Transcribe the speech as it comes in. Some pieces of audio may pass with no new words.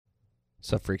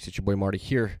Sup, freaks? It's your boy Marty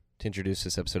here to introduce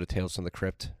this episode of Tales from the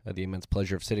Crypt. I had the immense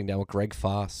pleasure of sitting down with Greg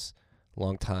Foss,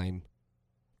 longtime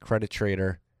credit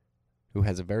trader, who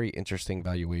has a very interesting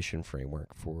valuation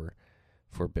framework for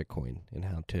Bitcoin and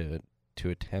how to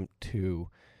attempt to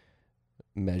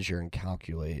measure and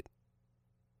calculate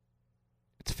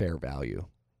its fair value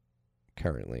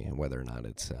currently and whether or not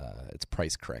it's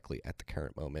priced correctly at the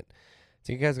current moment. I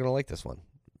think you guys are gonna like this one.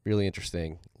 Really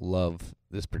interesting. Love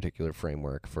this particular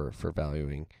framework for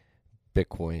valuing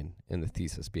Bitcoin and the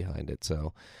thesis behind it.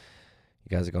 So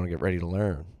you guys are going to get ready to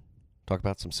learn. Talk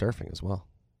about some surfing as well.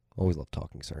 Always love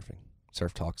talking surfing.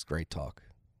 Surf talk's great talk.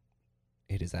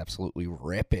 It is absolutely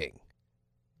ripping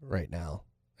right now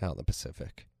out in the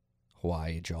Pacific.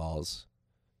 Hawaii, Jaws,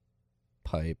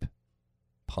 pipe,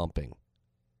 pumping.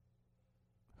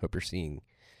 Hope you're seeing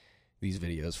these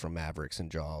videos from Mavericks and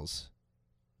Jaws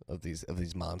of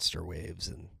these monster waves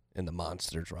and the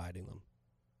monsters riding them.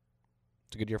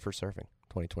 It's a good year for surfing,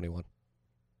 2021.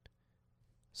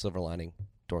 Silver lining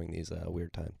during these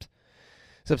weird times.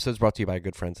 This episode is brought to you by our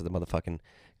good friends at the motherfucking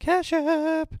Cash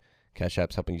App. Cash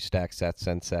App's helping you stack sats,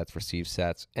 send sats, receive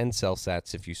sats, and sell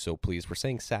sats if you so please. We're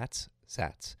saying sats,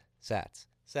 sats, sats,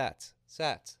 sats,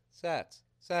 sats, sats,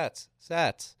 sats,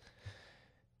 sats.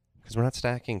 Because we're not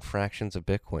stacking fractions of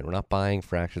Bitcoin. We're not buying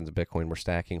fractions of Bitcoin. We're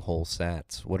stacking whole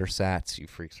sats. What are sats, you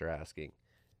freaks are asking?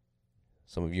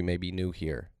 Some of you may be new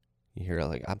here. You hear,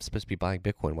 like, I'm supposed to be buying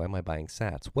Bitcoin. Why am I buying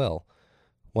sats? Well,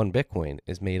 one Bitcoin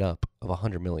is made up of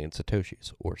 100 million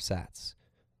Satoshis, or sats.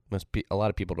 A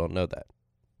lot of people don't know that.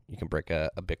 You can break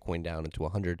a Bitcoin down into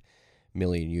 100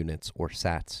 million units, or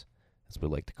sats, as we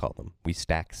like to call them. We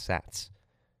stack sats.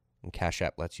 And Cash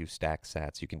App lets you stack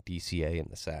sats. You can DCA in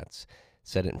the sats.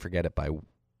 Set it and forget it by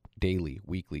daily,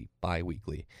 weekly,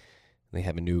 bi-weekly. They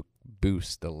have a new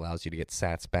boost that allows you to get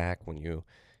sats back when you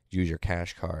use your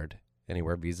cash card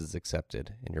anywhere Visa's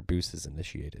accepted and your boost is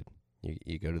initiated.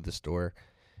 You go to the store,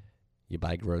 you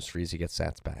buy groceries, you get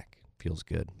sats back. Feels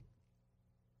good.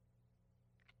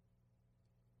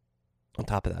 On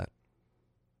top of that,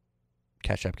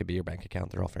 Cash App could be your bank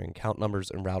account. They're offering account numbers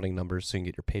and routing numbers so you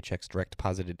can get your paychecks direct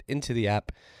deposited into the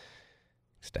app.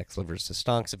 Stack slivers to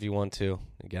stonks if you want to.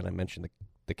 Again, I mentioned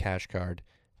the cash card.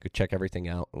 Go check everything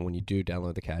out. And when you do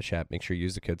download the Cash App, make sure you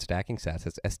use the code STACKINGSATS.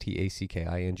 That's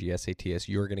STACKINGSATS.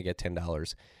 You're going to get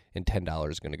 $10. And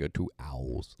 $10 is going to go to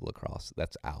Owls Lacrosse.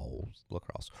 That's Owls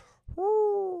Lacrosse.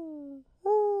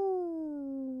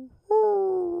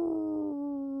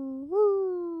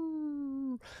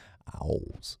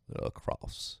 Owls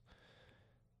Lacrosse.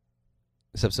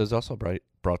 This episode is also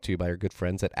brought to you by our good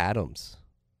friends at Atoms.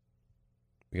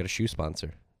 We got a shoe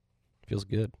sponsor. Feels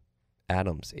good.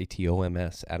 Atoms,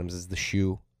 ATOMS. Atoms is the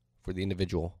shoe for the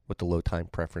individual with the low time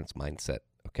preference mindset,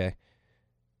 okay?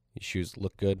 These shoes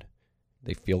look good.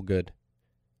 They feel good.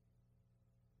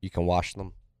 You can wash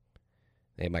them.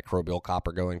 They have microbial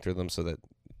copper going through them so that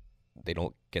they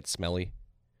don't get smelly.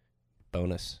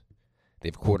 Bonus. They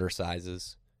have quarter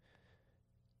sizes.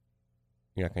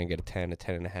 You're not going to get a 10, a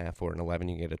 10.5, or an 11.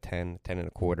 You can get a 10,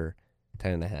 10.25,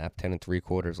 10.5, 10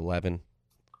 3/4, 11.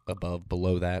 Above,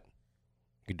 below that.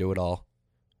 You can do it all.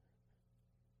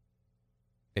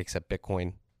 Except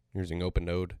Bitcoin. You're using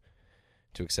OpenNode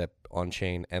to accept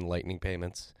on-chain and Lightning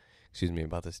payments. Excuse me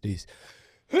about this.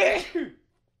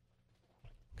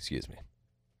 Excuse me.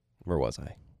 Where was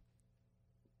I?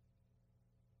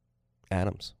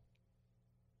 Atoms.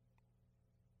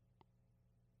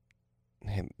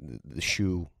 The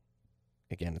shoe,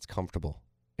 again, it's comfortable.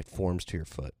 It forms to your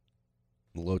foot.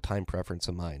 Low time preference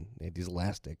of mine. They have these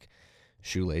elastic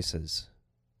shoelaces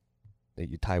that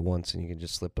you tie once and you can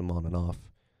just slip them on and off.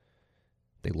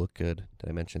 They look good. Did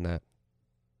I mention that?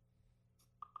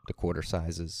 The quarter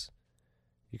sizes.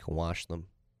 You can wash them.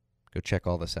 Go check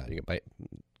all this out. You can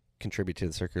contribute to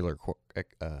the circular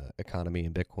economy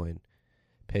in Bitcoin.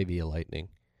 Pay via Lightning.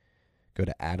 Go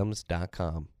to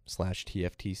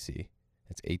atoms.com/TFTC.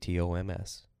 That's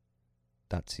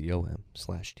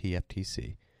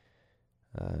ATOMS.com/TFTC.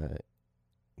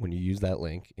 When you use that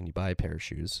link and you buy a pair of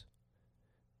shoes,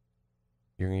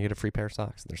 you're going to get a free pair of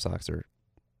socks. Their socks are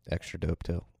extra dope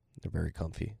too. They're very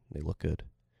comfy. They look good.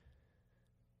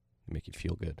 They make you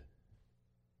feel good.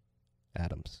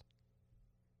 Atoms.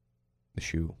 The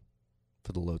shoe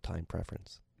for the low time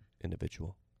preference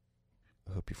individual.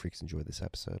 I hope you freaks enjoyed this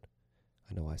episode.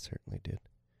 I know I certainly did.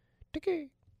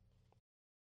 Tiki!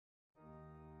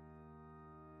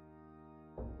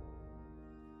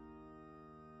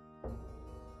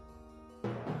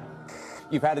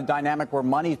 You've had a dynamic where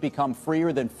money's become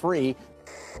freer than free.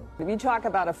 If you talk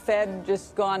about a Fed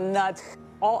just gone nuts,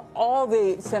 all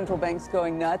the central banks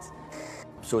going nuts.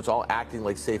 So it's all acting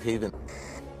like safe haven.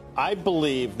 I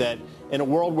believe that in a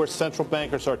world where central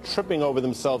bankers are tripping over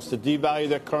themselves to devalue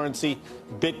their currency,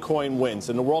 Bitcoin wins.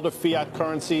 In the world of fiat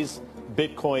currencies,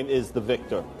 Bitcoin is the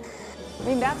victor. I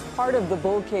mean, that's part of the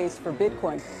bull case for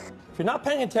Bitcoin. If you're not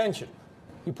paying attention,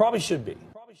 you probably should be.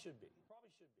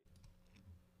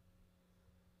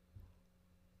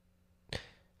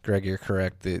 Greg, you're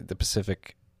correct. The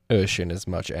Pacific Ocean is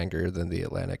much angrier than the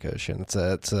Atlantic Ocean. It's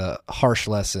a harsh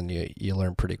lesson you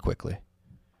learn pretty quickly.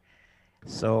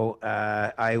 So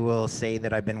I will say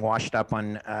that I've been washed up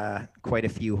on quite a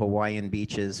few Hawaiian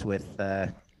beaches with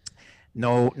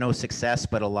no success,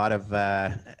 but a lot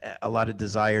of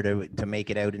desire to make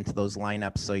it out into those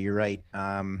lineups. So you're right.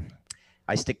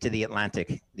 I stick to the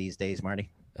Atlantic these days, Marty.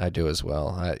 I do as well.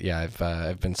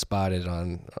 I've been spotted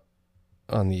on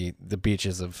the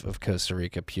beaches of Costa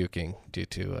Rica puking due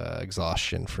to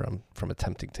exhaustion from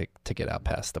attempting to get out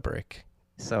past the break.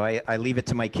 So I leave it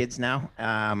to my kids now.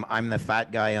 I'm the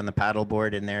fat guy on the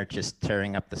paddleboard, and they're just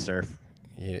tearing up the surf.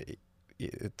 Yeah,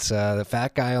 it's the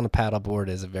fat guy on the paddleboard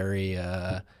is a very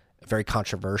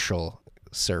controversial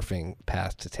surfing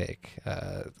path to take.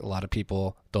 A lot of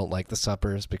people don't like the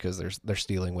suppers because they're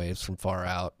stealing waves from far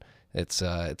out. It's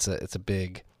a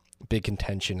big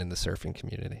contention in the surfing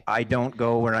community. I don't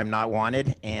go where I'm not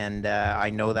wanted, and I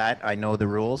know that. I know the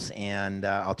rules, and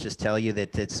I'll just tell you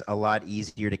that it's a lot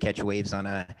easier to catch waves on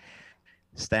a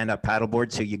stand-up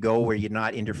paddleboard, so you go where you're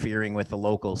not interfering with the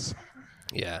locals.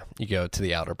 Yeah, you go to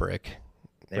the outer break.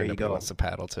 There you go. Wants to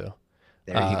paddle too.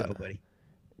 There you go, buddy.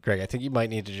 Greg, I think you might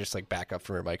need to just back up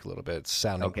from your mic a little bit. It's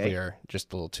sounding clear,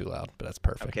 just a little too loud, but that's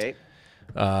perfect. Okay.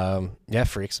 Yeah,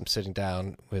 freaks. I'm sitting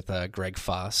down with Greg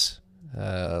Foss,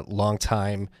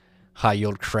 long-time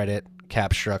high-yield credit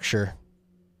cap structure,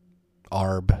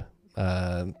 ARB.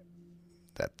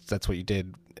 That's what you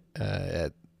did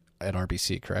at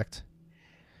RBC, correct?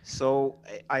 So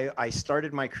I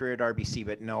started my career at RBC,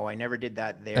 but no, I never did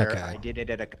that there. Okay. I did it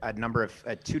at a number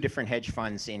of two different hedge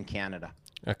funds in Canada.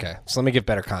 Okay, so let me give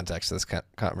better context to this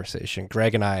conversation.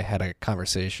 Greg and I had a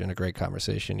great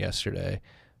conversation yesterday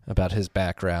about his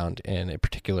background in a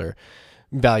particular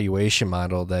valuation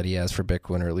model that he has for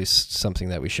Bitcoin, or at least something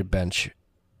that we should benchmark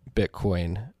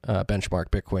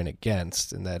Bitcoin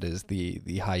against, and that is the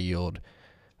high yield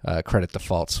credit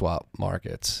default swap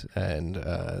markets, and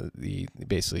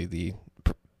basically the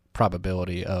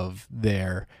probability of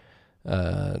their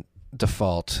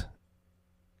default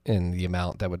in the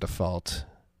amount that would default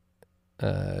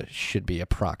should be a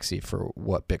proxy for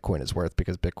what Bitcoin is worth,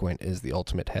 because Bitcoin is the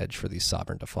ultimate hedge for these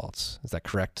sovereign defaults. Is that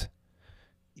correct?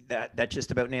 That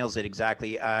just about nails it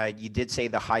exactly. You did say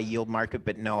the high yield market,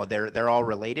 but no, they're all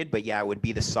related. But yeah, it would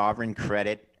be the sovereign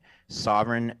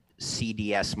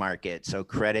CDS market, so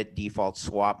credit default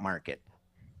swap market.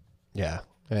 Yeah,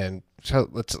 and so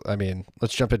let's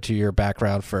jump into your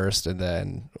background first, and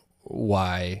then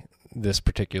why this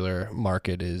particular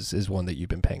market is one that you've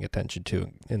been paying attention to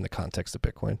in the context of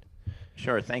Bitcoin.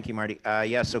 Sure, thank you, Marty.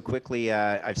 So quickly,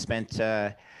 I've spent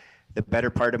the better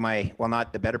part of my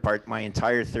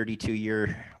entire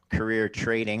 32-year career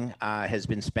trading has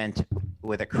been spent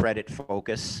with a credit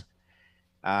focus.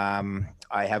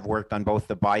 I have worked on both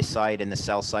the buy side and the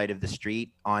sell side of the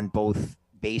street, on both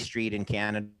Bay Street in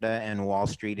Canada and Wall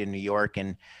Street in New York.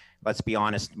 And let's be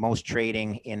honest, most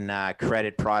trading in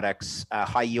credit products,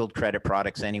 high yield credit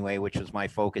products anyway, which was my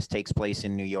focus, takes place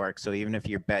in New York. So even if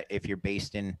you're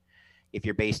based in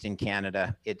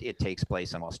Canada, it takes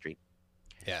place on Wall Street.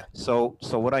 Yeah. So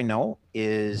what I know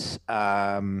is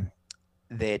that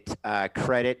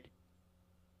credit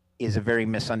is a very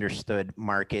misunderstood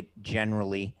market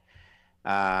generally.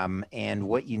 And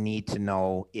what you need to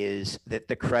know is that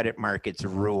the credit markets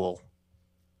rule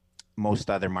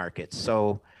most other markets.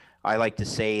 So I like to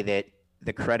say that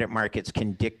the credit markets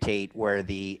can dictate where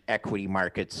the equity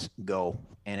markets go.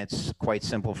 And it's quite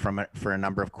simple for a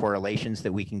number of correlations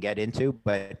that we can get into.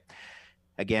 But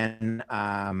again,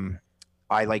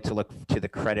 I like to look to the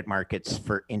credit markets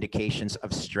for indications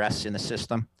of stress in the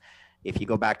system. If you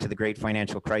go back to the great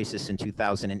financial crisis in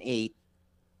 2008,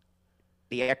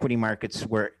 the equity markets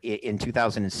were in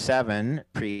 2007,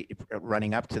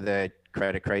 running up to the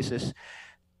credit crisis,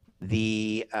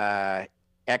 the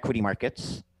equity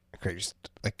markets. Okay, just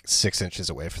like 6 inches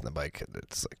away from the mic.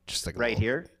 It's just like right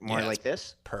here, more like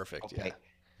this. Perfect. Okay.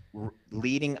 Yeah.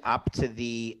 Leading up to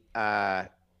the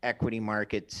equity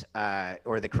markets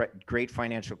or the great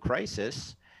financial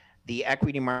crisis, the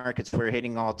equity markets were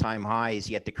hitting all-time highs,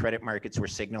 yet the credit markets were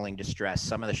signaling distress,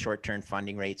 some of the short-term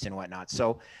funding rates and whatnot.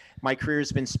 So my career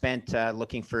has been spent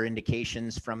looking for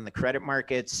indications from the credit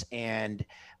markets, and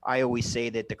I always say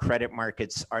that the credit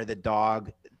markets are the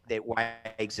dog that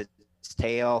wags its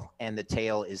tail, and the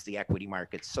tail is the equity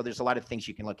markets. So there's a lot of things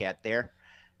you can look at there.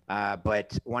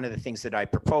 But one of the things that I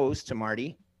proposed to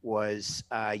Marty was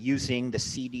using the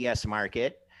CDS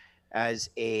market as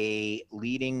a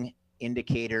leading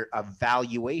indicator of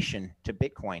valuation to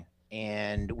Bitcoin.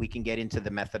 And we can get into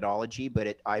the methodology,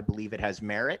 but I believe it has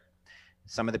merit.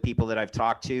 Some of the people that I've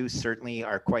talked to certainly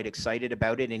are quite excited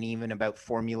about it, and even about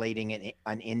formulating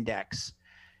an index.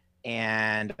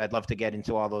 And I'd love to get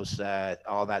into all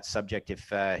that subject if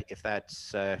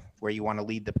that's where you want to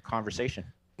lead the conversation.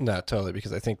 No, totally,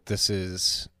 because I think this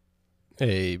is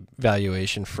a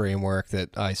valuation framework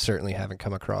that I certainly haven't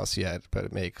come across yet,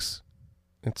 but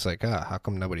it's like, how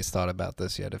come nobody's thought about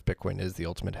this yet if Bitcoin is the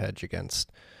ultimate hedge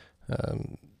against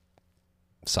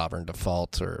sovereign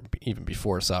default, or even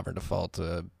before sovereign default,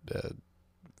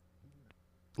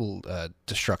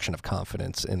 destruction of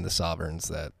confidence in the sovereigns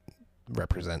that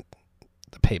represent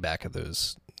the payback of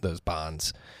those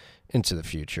bonds into the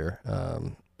future.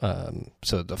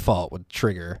 So default would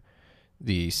trigger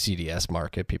the CDS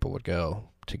market. People would go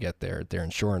to get their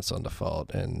insurance on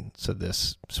default, and so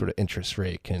this sort of interest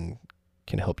rate can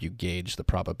help you gauge the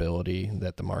probability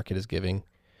that the market is giving.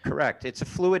 Correct. It's a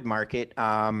fluid market.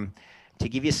 To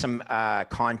give you some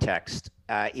context,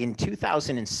 in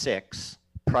 2006,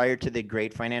 prior to the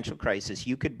great financial crisis,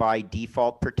 you could buy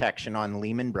default protection on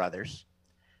Lehman Brothers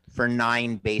for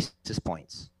 9 basis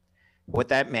points. What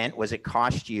that meant was it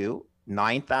cost you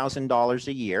 $9,000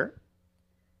 a year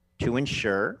to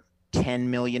insure $10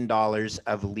 million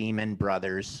of Lehman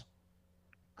Brothers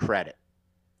credit.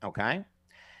 Okay?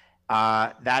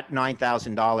 That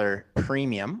 $9,000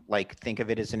 premium, like think of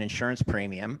it as an insurance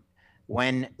premium,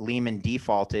 when Lehman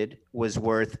defaulted was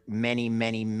worth many,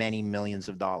 many, many millions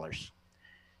of dollars.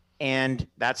 And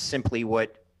that's simply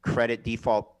what credit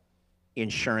default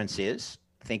insurance is.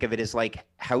 Think of it as like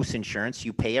house insurance.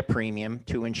 You pay a premium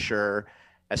to insure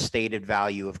a stated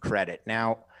value of credit.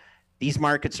 Now, these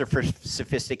markets are for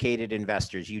sophisticated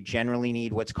investors. You generally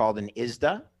need what's called an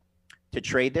ISDA to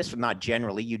trade this. Not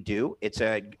generally, you do. It's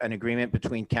an agreement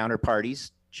between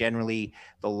counterparties, generally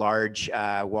the large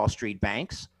Wall Street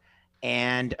banks.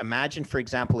 And imagine, for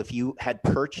example, if you had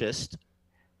purchased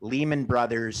Lehman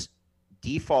Brothers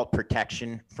default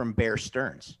protection from Bear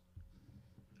Stearns.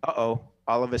 All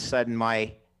of a sudden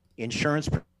my insurance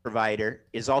provider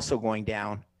is also going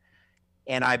down,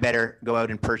 and I better go out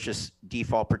and purchase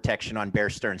default protection on Bear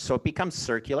Stearns. So it becomes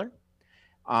circular,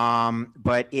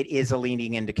 but it is a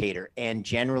leading indicator. And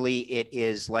generally it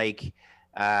is like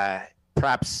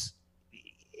perhaps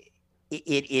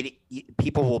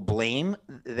people will blame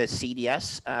the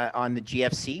CDS on the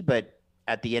GFC, but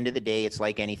at the end of the day, it's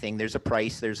like anything. There's a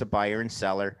price, there's a buyer and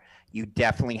seller. You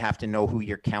definitely have to know who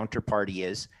your counterparty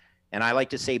is. And I like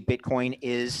to say Bitcoin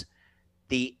is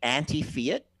the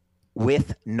anti-fiat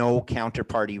with no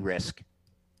counterparty risk.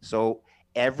 So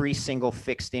every single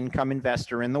fixed income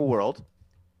investor in the world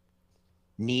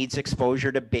needs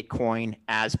exposure to Bitcoin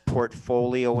as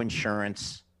portfolio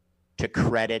insurance to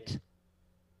credit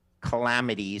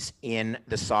calamities in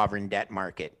the sovereign debt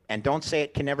market. And don't say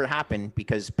it can never happen,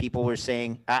 because people were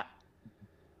saying,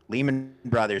 Lehman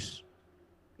Brothers,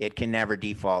 it can never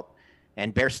default.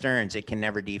 And Bear Stearns, it can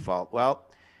never default. Well,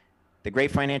 the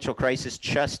great financial crisis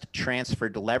just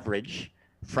transferred leverage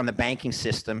from the banking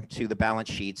system to the balance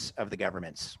sheets of the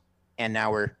governments. And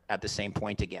now we're at the same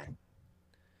point again.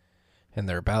 And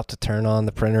they're about to turn on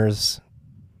the printers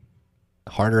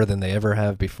harder than they ever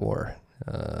have before.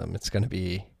 It's going to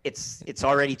be... It's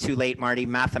already too late, Marty.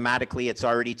 Mathematically, it's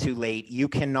already too late. You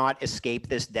cannot escape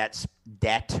this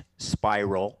debt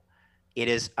spiral. It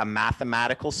is a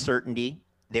mathematical certainty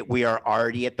that we are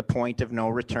already at the point of no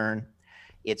return.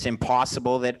 It's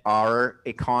impossible that our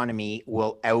economy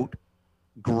will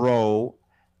outgrow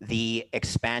the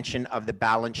expansion of the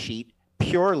balance sheet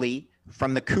purely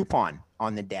from the coupon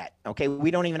on the debt. Okay, we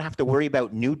don't even have to worry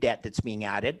about new debt that's being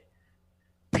added.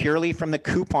 Purely from the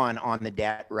coupon on the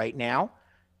debt right now,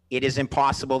 it is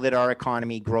impossible that our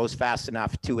economy grows fast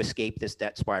enough to escape this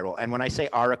debt spiral. And when I say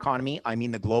our economy, I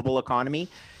mean the global economy,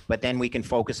 but then we can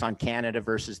focus on Canada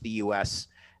versus the US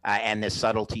and the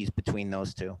subtleties between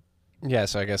those two. Yeah,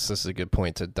 so I guess this is a good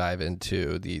point to dive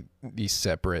into the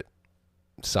separate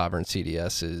sovereign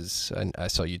CDSs. And I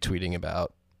saw you tweeting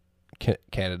about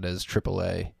Canada's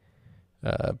AAA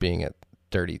being at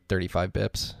 35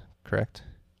 bips, correct?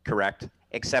 Correct,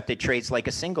 except it trades like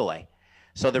a single A.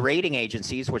 So the rating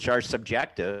agencies, which are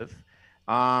subjective,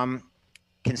 can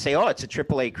say, oh, it's a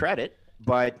AAA credit,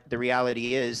 but the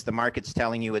reality is the market's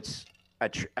telling you it's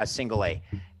a single A.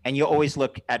 And you always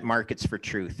look at markets for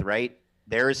truth, right?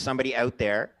 There is somebody out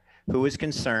there who is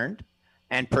concerned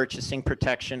and purchasing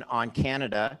protection on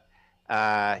Canada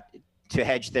to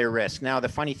hedge their risk. Now, the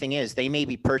funny thing is they may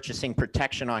be purchasing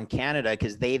protection on Canada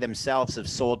because they themselves have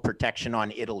sold protection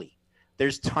on Italy.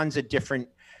 There's tons of different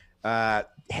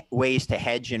ways to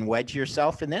hedge and wedge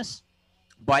yourself in this,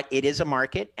 but it is a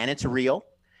market and it's real.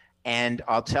 And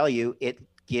I'll tell you, it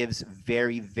gives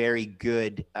very, very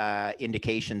good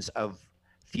indications of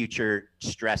future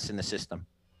stress in the system.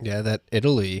 Yeah, that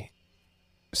Italy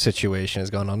situation has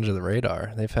gone under the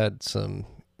radar. They've had some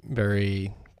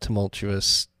very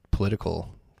tumultuous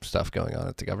political stuff going on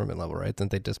at the government level, right?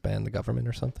 Didn't they disband the government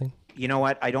or something? You know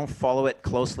what? I don't follow it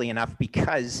closely enough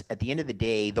because at the end of the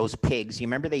day, those pigs, you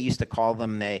remember they used to call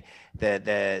them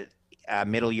the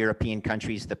Middle European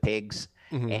countries, the pigs,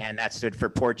 and that stood for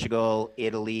Portugal,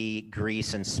 Italy,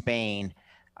 Greece, and Spain.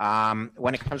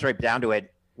 When it comes right down to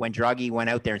it, when Draghi went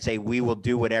out there and say, we will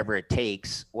do whatever it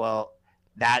takes, well,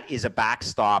 that is a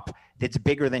backstop that's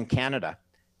bigger than Canada.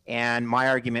 And my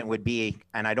argument would be,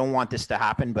 and I don't want this to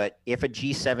happen, but if a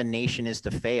G7 nation is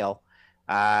to fail,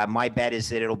 my bet is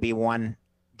that it'll be one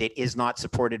that is not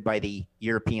supported by the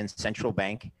European Central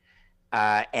Bank,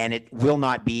 and it will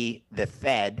not be the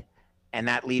Fed. And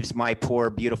that leaves my poor,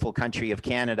 beautiful country of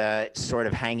Canada sort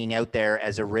of hanging out there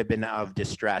as a ribbon of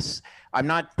distress. I'm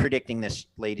not predicting this,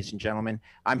 ladies and gentlemen.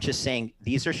 I'm just saying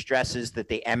these are stresses that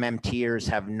the MMTers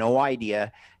have no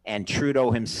idea. And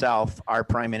Trudeau himself, our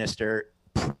prime minister,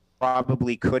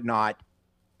 probably could not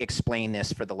explain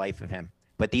this for the life of him.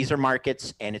 But these are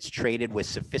markets and it's traded with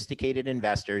sophisticated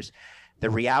investors. The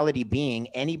reality being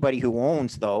anybody who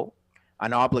owns, though,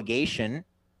 an obligation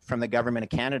from the government of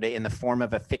Canada in the form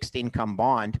of a fixed income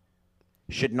bond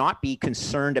should not be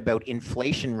concerned about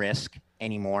inflation risk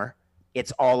anymore.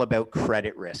 It's all about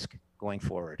credit risk going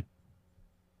forward.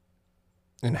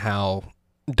 And how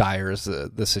dire is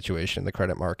the situation in the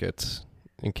credit markets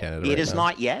in Canada? It is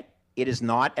not yet. It is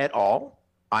not at all.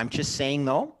 I'm just saying,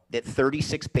 though, that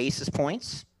 36 basis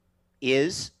points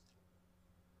is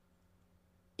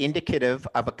indicative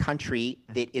of a country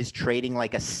that is trading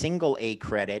like a single A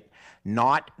credit,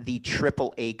 not the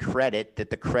triple A credit that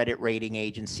the credit rating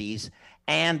agencies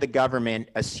and the government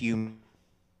assume.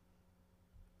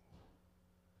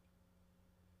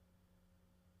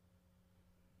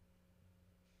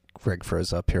 Greg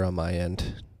froze up here on my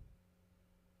end.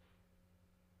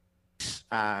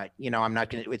 I'm not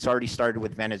going to, it's already started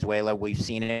with Venezuela. We've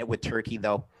seen it with Turkey,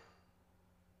 though.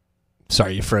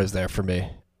 Sorry, you froze there for me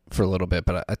for a little bit,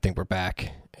 but I think we're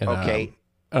back. And, okay.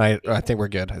 I think we're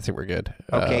good.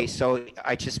 Okay, so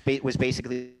I just was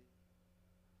basically,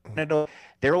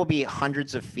 there will be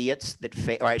hundreds of fiats that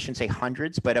fail, or I shouldn't say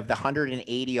hundreds, but of the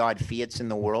 180 odd fiats in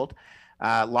the world,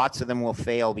 lots of them will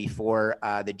fail before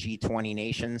the G20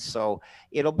 nations. So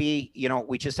it'll be,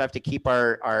 we just have to keep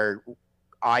our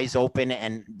eyes open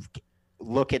and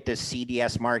look at the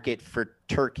CDS market for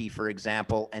Turkey, for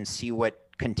example, and see what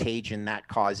contagion that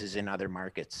causes in other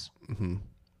markets. Mm-hmm.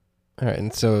 All right,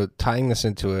 and so tying this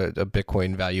into a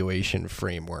Bitcoin valuation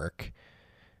framework,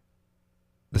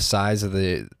 the size of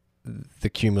the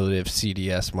cumulative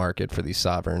CDS market for these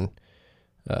sovereign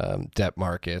debt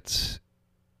markets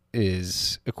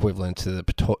is equivalent to the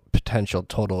potential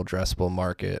total addressable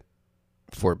market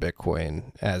for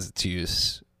Bitcoin as it's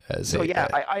used.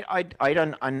 I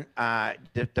don't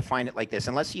define it like this.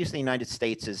 And let's use the United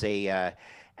States as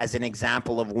an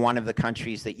example of one of the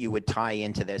countries that you would tie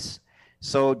into this.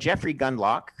 So Jeffrey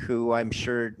Gundlach, who I'm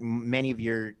sure many of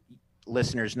your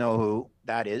listeners know who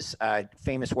that is, a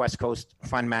famous West Coast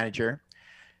fund manager,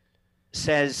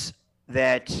 says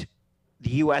that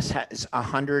the U.S. has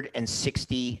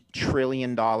 $160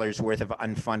 trillion worth of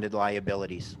unfunded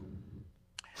liabilities.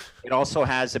 It also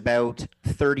has about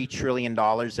 $30 trillion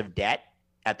of debt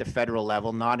at the federal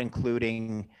level, not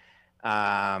including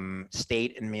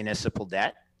state and municipal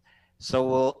debt.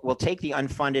 So we'll take the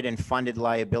unfunded and funded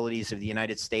liabilities of the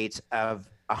United States of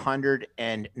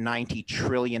 $190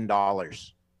 trillion.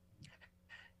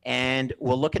 And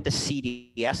we'll look at the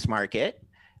CDS market,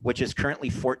 which is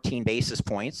currently 14 basis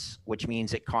points, which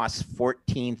means it costs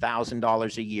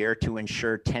 $14,000 a year to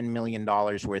insure $10 million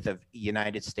worth of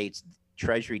United States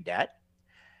Treasury debt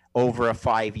over a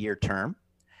 5-year term.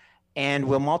 And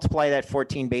we'll multiply that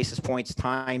 14 basis points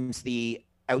times the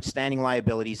outstanding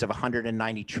liabilities of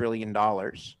 $190 trillion.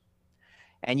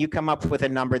 And you come up with a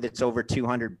number that's over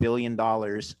 $200 billion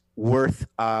worth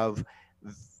of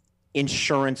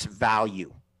insurance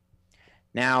value.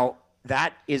 Now,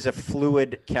 that is a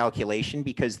fluid calculation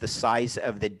because the size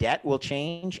of the debt will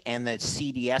change and the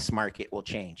CDS market will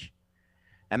change.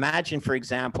 Imagine, for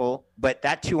example, but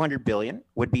that 200 billion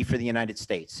would be for the United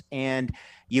States. And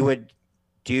you would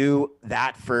do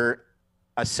that for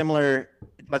a similar,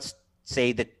 let's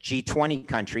say the G20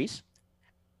 countries,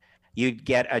 you'd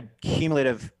get a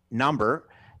cumulative number,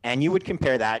 and you would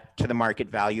compare that to the market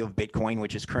value of Bitcoin,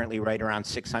 which is currently right around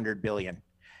 600 billion.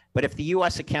 But if the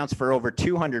US accounts for over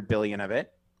 200 billion of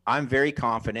it, I'm very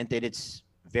confident that it's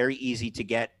very easy to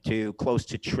get to close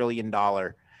to $1 trillion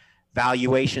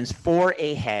valuations for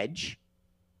a hedge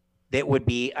that would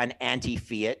be an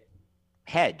anti-fiat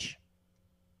hedge.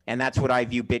 And that's what I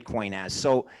view Bitcoin as.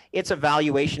 So it's a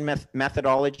valuation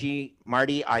methodology,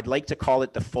 Marty. I'd like to call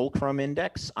it the Fulcrum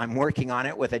Index. I'm working on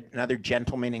it with another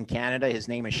gentleman in Canada. His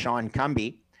name is Sean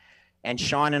Cumby. And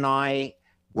Sean and I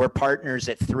were partners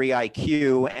at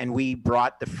 3IQ, and we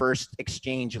brought the first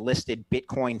exchange-listed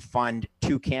Bitcoin fund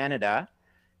to Canada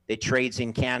that trades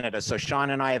in Canada. So Sean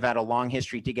and I have had a long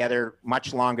history together,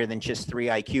 much longer than just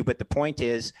 3IQ. But the point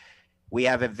is, we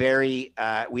have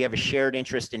a shared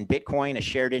interest in Bitcoin, a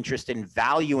shared interest in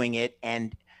valuing it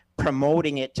and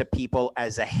promoting it to people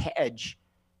as a hedge,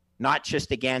 not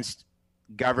just against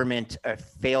government,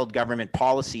 failed government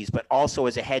policies, but also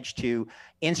as a hedge to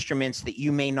instruments that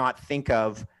you may not think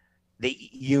of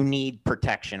that you need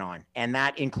protection on. And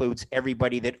that includes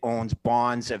everybody that owns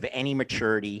bonds of any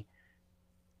maturity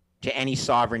to any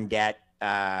sovereign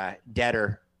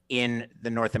debtor in the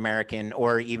North American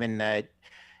or even the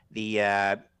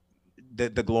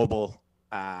global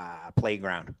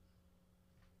playground.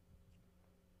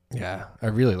 Yeah, I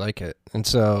really like it. And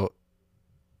so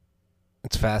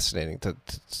it's fascinating to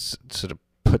sort of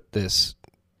put this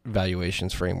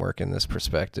valuations framework in this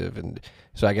perspective. And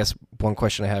so I guess one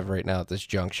question I have right now at this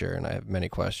juncture, and I have many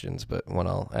questions, but one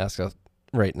I'll ask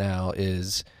right now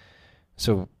is,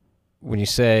 so when you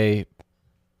say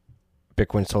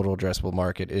Bitcoin's total addressable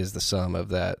market is the sum of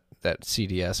that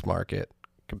CDS market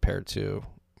compared to,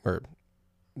 or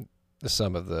the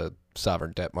sum of the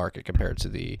sovereign debt market compared to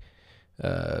the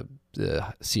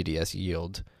CDS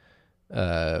yield,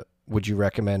 would you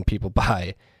recommend people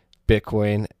buy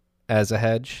Bitcoin as a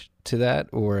hedge to that,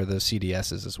 or the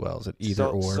CDSs as well? Is it either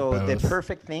or? So both? The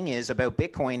perfect thing is about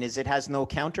Bitcoin is it has no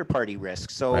counterparty risk.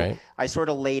 So right. I sort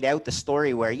of laid out the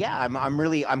story where, yeah,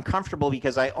 I'm comfortable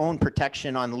because I own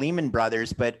protection on Lehman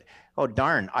Brothers, but oh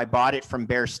darn, I bought it from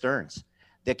Bear Stearns.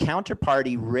 The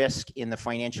counterparty risk in the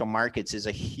financial markets is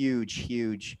a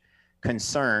huge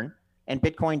concern, and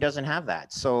Bitcoin doesn't have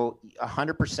that. So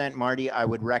 100%, Marty, I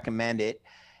would recommend it.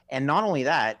 And not only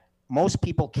that, most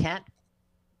people can't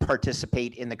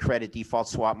participate in the credit default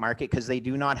swap market because they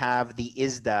do not have the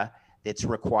ISDA that's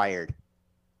required.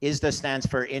 ISDA stands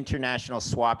for International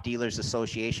Swap Dealers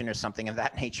Association or something of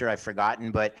that nature. I've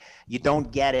forgotten, but you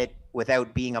don't get it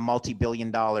without being a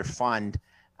multi-billion-dollar fund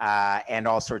and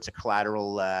all sorts of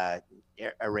collateral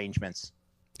arrangements.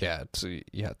 Yeah, so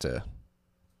you have to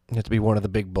be one of the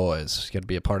big boys. You got to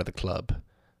be a part of the club.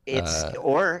 Yeah,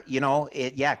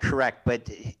 correct. But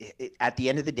at the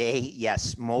end of the day,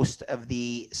 yes, most of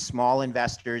the small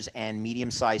investors and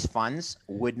medium-sized funds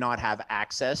would not have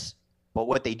access. But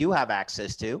what they do have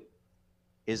access to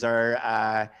is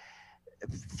our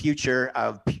future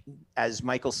of, as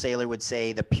Michael Saylor would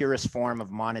say, the purest form of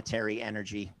monetary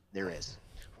energy there is.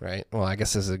 Right. Well, I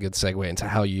guess this is a good segue into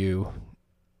how you,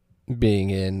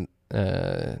 being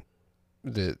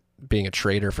a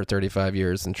trader for 35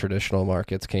 years in traditional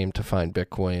markets, came to find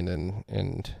Bitcoin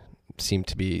and seem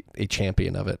to be a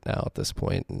champion of it now at this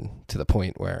point, and to the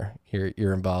point where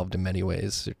you're involved in many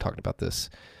ways. You're talking about this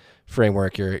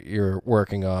framework you're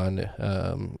working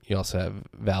on. You also have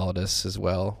Validus as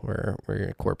well, where you're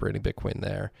incorporating Bitcoin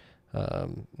there.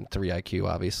 3IQ,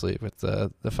 obviously, with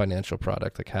the financial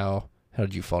product. Like how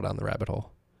did you fall down the rabbit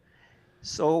hole?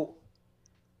 So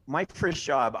my first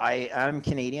job, I'm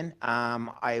Canadian.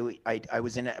 I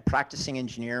was a practicing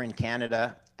engineer in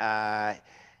Canada.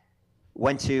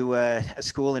 Went to a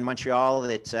school in Montreal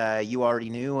that you already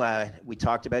knew. We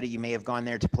talked about it. You may have gone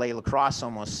there to play lacrosse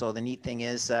almost. So the neat thing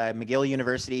is McGill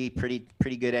University,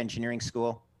 pretty good engineering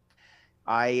school.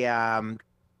 I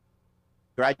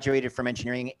graduated from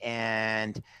engineering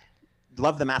and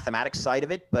loved the mathematics side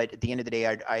of it. But at the end of the day,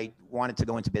 I wanted to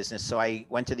go into business. So I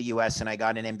went to the US and I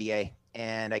got an MBA.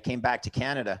 And I came back to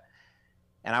Canada,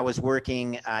 and I was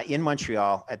working in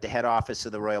Montreal at the head office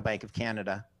of the Royal Bank of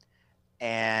Canada.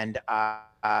 And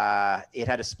it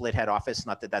had a split head office,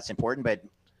 not that that's important, but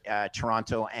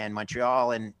Toronto and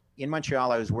Montreal. And in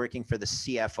Montreal, I was working for the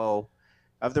CFO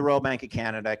of the Royal Bank of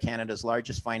Canada, Canada's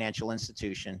largest financial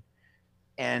institution.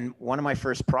 And one of my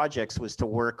first projects was to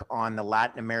work on the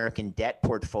Latin American debt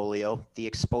portfolio, the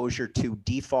exposure to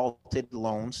defaulted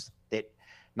loans that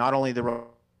not only the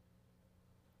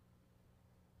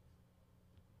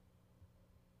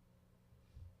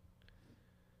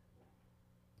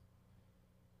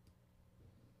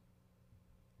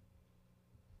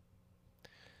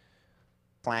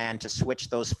plan to switch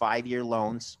those 5-year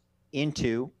loans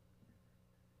into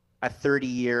a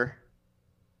 30-year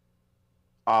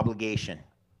obligation.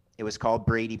 It was called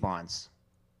Brady bonds.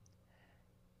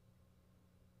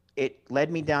 It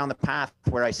led me down the path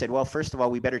where I said, well, first of all,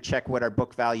 we better check what our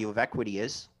book value of equity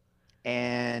is.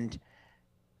 And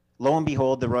lo and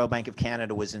behold, the Royal Bank of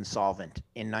Canada was insolvent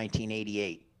in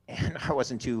 1988. And I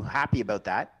wasn't too happy about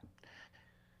that.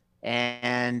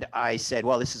 And I said,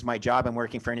 well, this is my job. I'm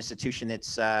working for an institution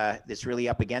that's really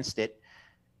up against it.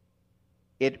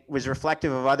 It was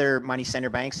reflective of other money center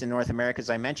banks in North America, as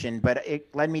I mentioned, but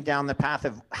it led me down the path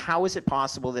of how is it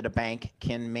possible that a bank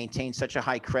can maintain such a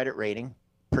high credit rating,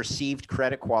 perceived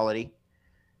credit quality,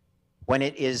 when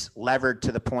it is levered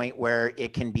to the point where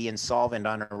it can be insolvent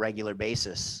on a regular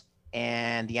basis?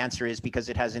 And the answer is because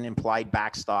it has an implied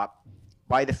backstop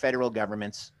by the federal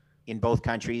governments in both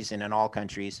countries and in all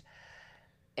countries.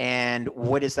 And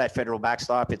what is that federal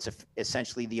backstop? It's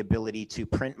essentially the ability to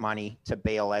print money to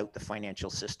bail out the financial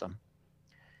system.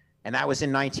 And that was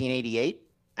in 1988.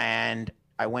 And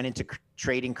I went into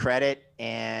trading credit,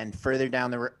 and further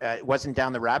down the, it wasn't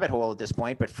down the rabbit hole at this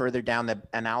point, but further down the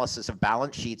analysis of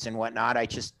balance sheets and whatnot, I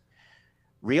just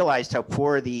realized how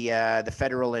poor the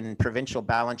federal and provincial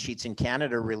balance sheets in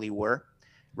Canada really were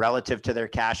relative to their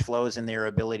cash flows and their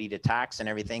ability to tax and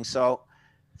everything. So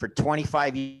for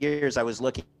 25 years, I was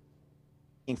looking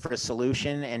for a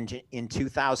solution. And in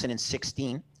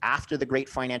 2016, after the great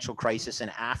financial crisis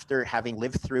and after having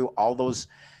lived through all those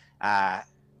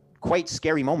quite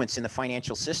scary moments in the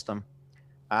financial system,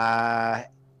 I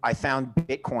found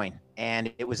Bitcoin.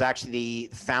 And it was actually the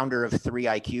founder of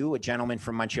 3IQ, a gentleman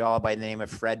from Montreal by the name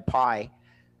of Fred Pai,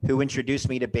 who introduced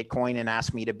me to Bitcoin and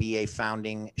asked me to be a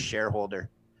founding shareholder.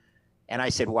 And I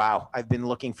said, wow, I've been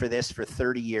looking for this for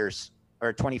 30 years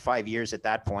or 25 years at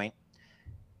that point.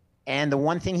 And the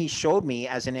one thing he showed me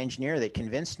as an engineer that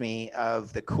convinced me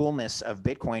of the coolness of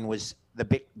Bitcoin was the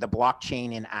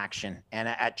blockchain in action. And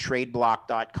at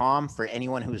tradeblock.com, for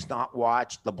anyone who's not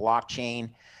watched the blockchain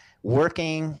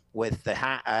working with the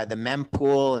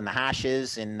mempool and the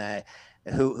hashes and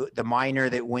the miner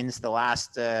that wins the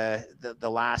last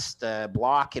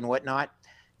block and whatnot,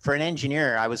 for an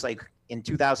engineer, I was like, in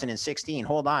 2016,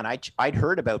 hold on, I'd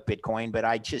heard about Bitcoin, but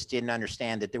I just didn't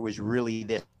understand that there was really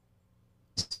this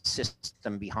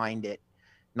system behind it.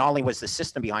 Not only was the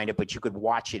system behind it, but you could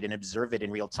watch it and observe it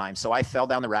in real time. So I fell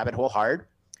down the rabbit hole hard,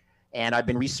 and I've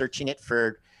been researching it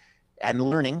and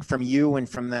learning from you and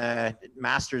from the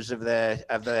masters of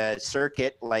the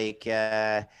circuit, like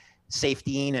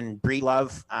Safety and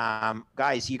Breedlove.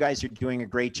 Guys, you guys are doing a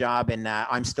great job, and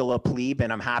I'm still a plebe,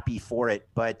 and I'm happy for it.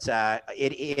 But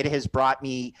it has brought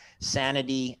me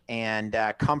sanity and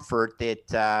comfort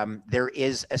that there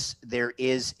is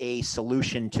a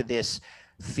solution to this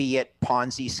fiat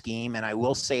Ponzi scheme, and I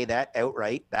will say that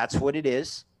outright. That's what it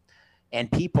is.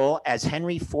 And people, as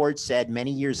Henry Ford said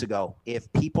many years ago,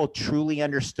 if people truly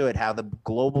understood how the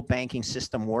global banking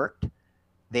system worked,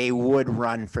 they would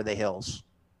run for the hills.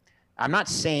 I'm not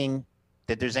saying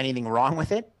that there's anything wrong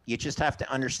with it. You just have to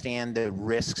understand the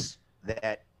risks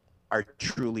that are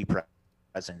truly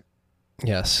present.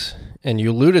 Yes, and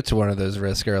you alluded to one of those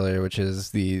risks earlier, which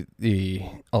is the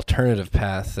alternative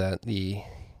path that the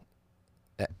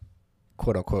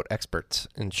quote-unquote experts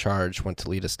in charge want to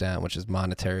lead us down, which is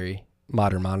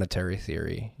modern monetary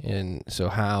theory. And so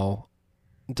how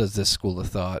does this school of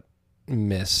thought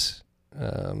miss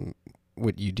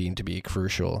what you deem to be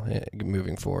crucial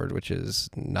moving forward, which is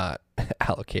not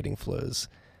allocating flows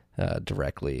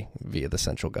directly via the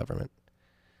central government?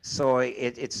 So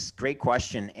it's a great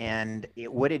question. And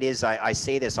what it is, I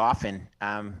say this often,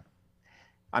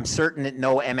 I'm certain that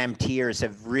no MMTers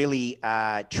have really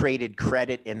traded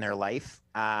credit in their life.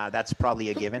 That's probably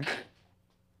a given.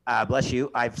 Bless you.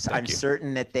 I'm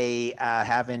certain that they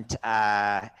haven't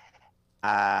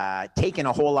taken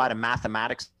a whole lot of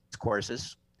mathematics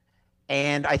courses.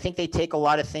 And I think they take a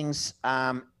lot of things,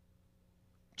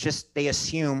 they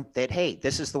assume that, hey,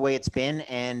 this is the way it's been.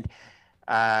 And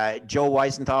Joe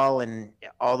Weisenthal and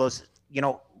all those,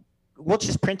 we'll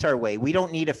just print our way. We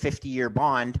don't need a 50-year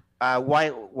bond.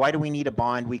 Why do we need a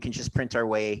bond? We can just print our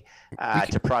way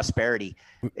to prosperity.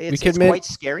 It's quite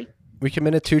scary. We can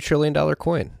mint a $2 trillion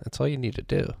coin. That's all you need to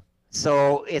do.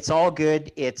 So it's all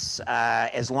good. It's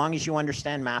as long as you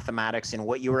understand mathematics and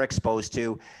what you were exposed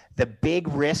to. The big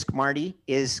risk, Marty,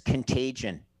 is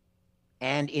contagion.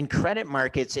 And in credit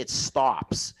markets, it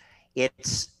stops.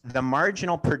 It's the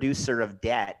marginal producer of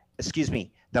debt,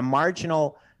 the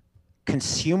marginal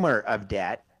consumer of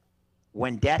debt.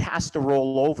 When debt has to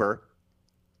roll over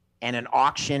and an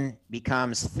auction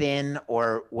becomes thin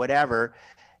or whatever,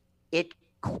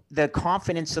 the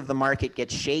confidence of the market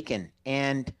gets shaken.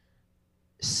 And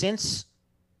since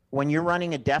when you're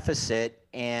running a deficit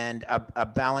and a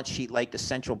balance sheet like the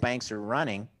central banks are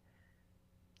running,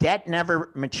 debt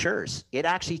never matures. It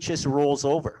actually just rolls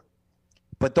over.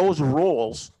 But those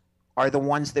rolls are the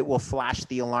ones that will flash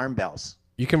the alarm bells.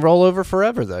 You can roll over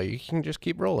forever, though. You can just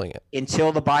keep rolling it.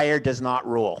 Until the buyer does not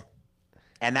roll.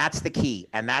 And that's the key.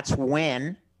 And that's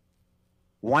when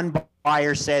one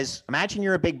buyer says, imagine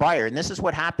you're a big buyer. And this is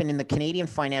what happened in the Canadian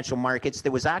financial markets.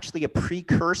 There was actually a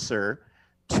precursor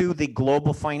to the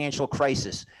global financial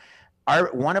crisis.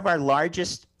 One of our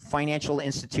largest financial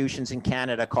institutions in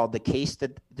Canada, called the Caisse de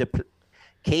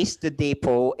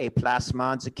dépôt et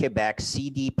placement du Québec,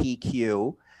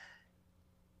 CDPQ,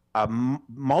 a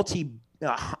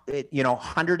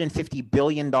 $150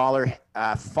 billion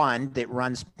fund that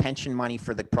runs pension money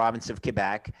for the province of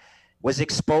Quebec, was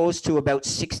exposed to about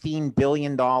 $16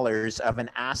 billion of an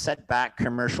asset-backed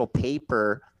commercial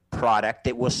paper product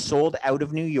that was sold out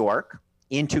of New York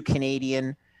into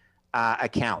Canadian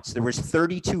accounts. There was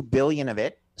 $32 billion of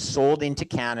it sold into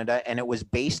Canada, and it was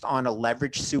based on a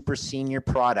leveraged super senior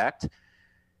product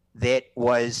that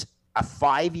was a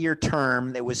 5-year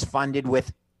term that was funded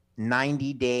with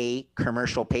 90-day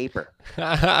commercial paper.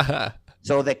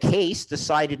 So the case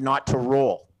decided not to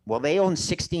roll. Well, they own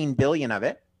 16 billion of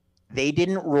it. They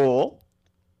didn't roll,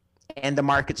 and the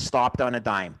market stopped on a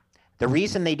dime. The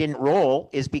reason they didn't roll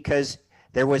is because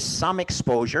there was some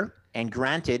exposure, and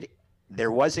granted,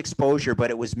 there was exposure, but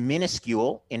it was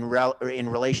minuscule in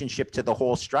relationship to the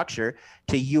whole structure,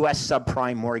 to U.S.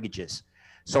 subprime mortgages.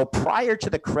 So prior to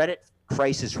the credit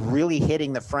crisis really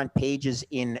hitting the front pages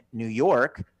in New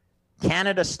York,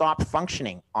 Canada stopped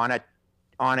functioning on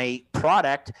a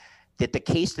product that the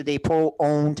Caisse de dépôt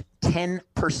owned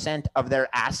 10% of their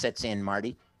assets in,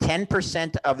 Marty.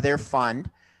 10% of their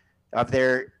fund, of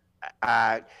their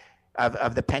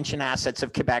of the pension assets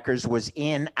of Quebecers was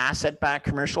in asset-backed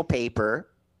commercial paper,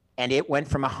 and it went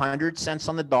from 100 cents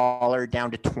on the dollar down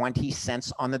to 20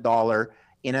 cents on the dollar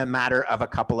in a matter of a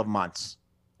couple of months.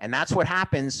 And that's what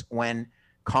happens when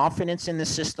confidence in the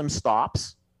system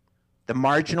stops, the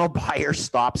marginal buyer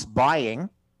stops buying,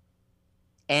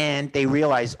 and they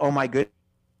realize, oh my goodness.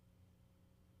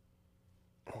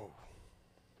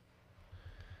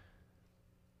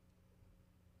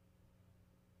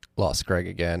 Lost Greg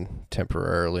again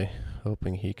temporarily.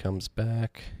 Hoping he comes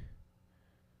back.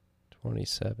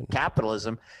 27.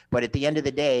 Capitalism. But at the end of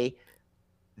the day,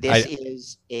 this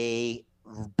is a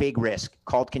big risk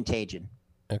called contagion.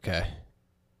 Okay.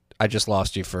 I just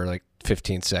lost you for like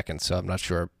 15 seconds, so I'm not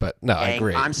sure. But no, I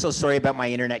agree. I'm so sorry about my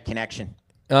internet connection.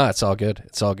 Oh, it's all good.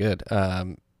 It's all good.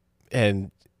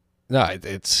 And no,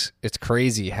 it's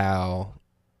crazy how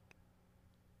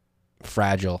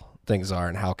fragile things are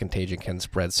and how contagion can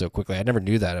spread so quickly. I never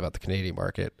knew that about the Canadian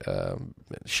market,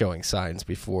 showing signs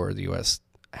before the U.S.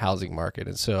 housing market.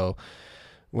 And so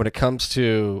when it comes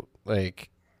to like,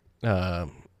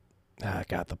 God,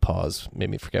 the pause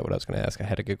made me forget what I was going to ask. I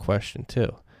had a good question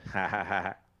too.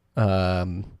 God, we're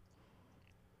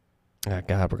going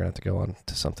to have to go on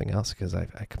to something else because I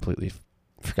completely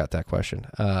forgot that question.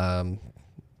 Trying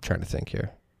to think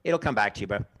here. It'll come back to you,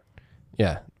 bro.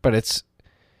 Yeah, but it's...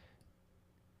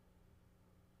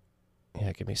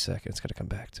 Yeah, give me a second. It's going to come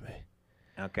back to me.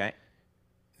 Okay.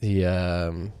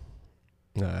 No,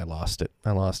 I lost it,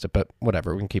 but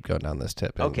whatever. We can keep going down this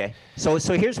tip. Okay. So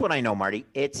here's what I know, Marty.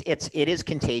 It is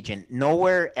contagion.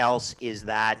 Nowhere else is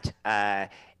that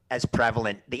as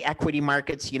prevalent. The equity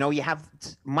markets, you have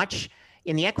much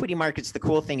in the equity markets. The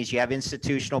cool thing is you have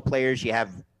institutional players, you have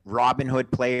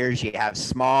Robinhood players, you have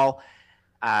small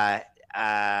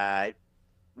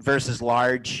versus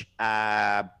large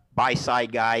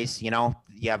buy-side guys. You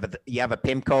have a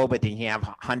PIMCO, but then you have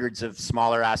hundreds of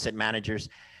smaller asset managers.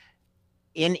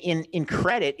 In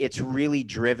credit, it's really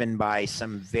driven by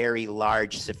some very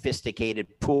large,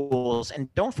 sophisticated pools.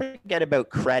 And don't forget about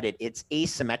credit. It's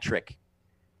asymmetric.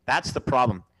 That's the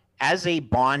problem. As a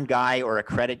bond guy or a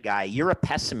credit guy, you're a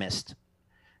pessimist.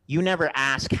 You never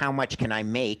ask, how much can I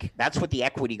make? That's what the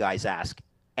equity guys ask.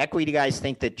 Equity guys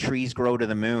think that trees grow to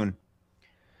the moon.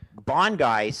 Bond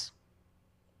guys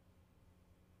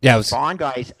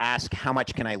ask, how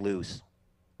much can I lose?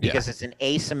 Because it's an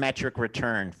asymmetric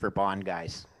return for bond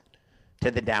guys to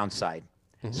the downside.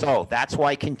 Mm-hmm. So that's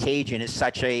why contagion is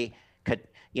such a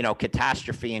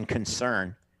catastrophe and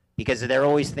concern, because they're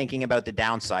always thinking about the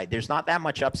downside. There's not that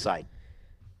much upside.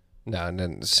 No, and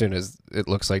then as soon as it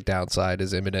looks like downside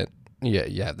is imminent,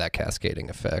 you have that cascading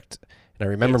effect. And I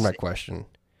remember my question.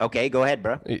 Okay, go ahead,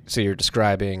 bro. So you're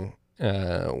describing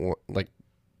like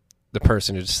the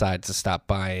person who decides to stop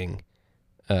buying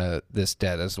this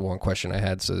debt? That's the one question I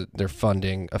had. So they're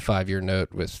funding a 5-year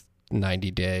note with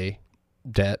 90-day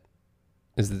debt.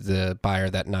 Is the buyer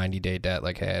that 90-day debt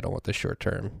like, hey, I don't want the short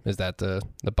term? Is that the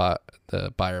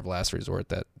buyer of last resort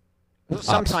that?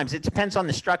 Sometimes it depends on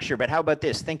the structure, but how about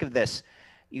this? Think of this.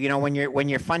 You know, when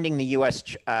you're funding the U.S.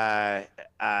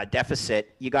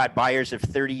 Deficit, you got buyers of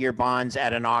 30-year bonds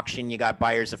at an auction. You got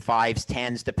buyers of 5s,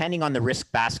 10s, depending on the risk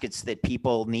baskets that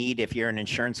people need if you're an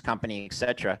insurance company,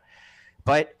 etc.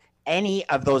 But any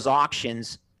of those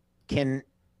auctions can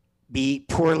be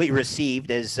poorly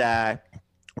received, as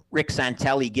Rick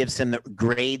Santelli gives them the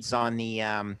grades on the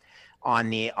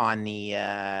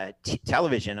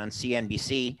television on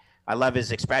CNBC. I love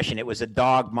his expression. It was a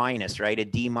dog minus, right? A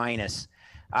D minus.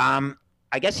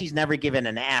 I guess he's never given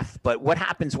an F, but what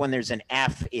happens when there's an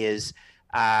F is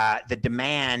the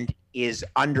demand is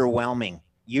underwhelming.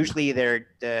 Usually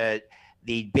the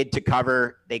bid to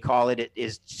cover, they call it,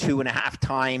 is 2.5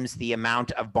 times the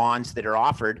amount of bonds that are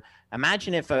offered.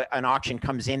 Imagine if an auction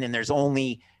comes in and there's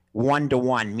only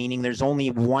 1-to-1, meaning there's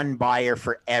only one buyer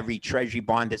for every treasury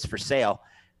bond that's for sale.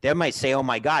 They might say, oh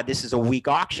my God, this is a weak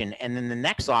auction. And then the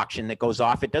next auction that goes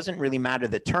off, it doesn't really matter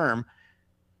the term.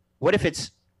 What if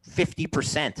it's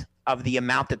 50% of the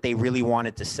amount that they really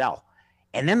wanted to sell?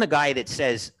 And then the guy that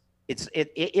says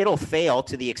it'll fail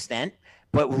to the extent,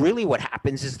 but really what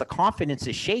happens is the confidence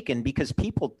is shaken because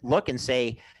people look and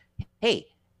say, hey,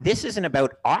 this isn't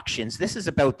about auctions. This is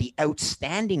about the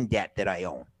outstanding debt that I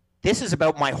own. This is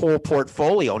about my whole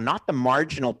portfolio, not the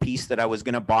marginal piece that I was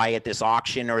going to buy at this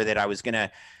auction or that I was going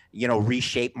to,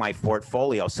 reshape my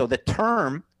portfolio. So the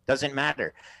term doesn't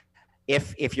matter.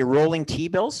 If you're rolling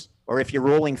T-bills or if you're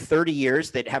rolling 30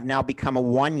 years that have now become a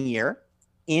 1 year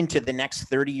into the next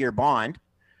 30-year bond,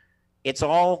 it's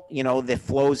all, that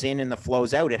flows in and the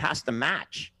flows out. It has to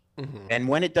match. Mm-hmm. And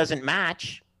when it doesn't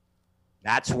match,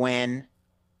 that's when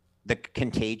the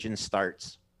contagion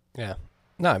starts. Yeah.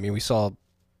 No, I mean, we saw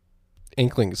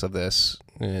inklings of this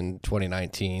in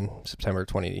 2019,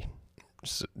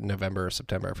 November or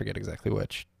September. I forget exactly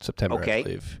which. September, okay. I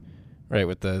believe. Right,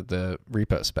 with the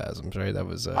repo spasms, right? That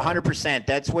was 100%.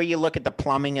 That's where you look at the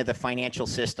plumbing of the financial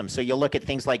system. So you look at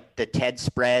things like the TED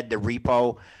spread, the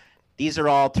repo. These are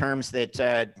all terms that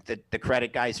the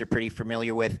credit guys are pretty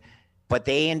familiar with, but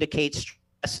they indicate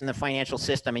stress in the financial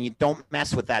system, and you don't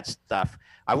mess with that stuff.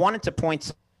 I wanted to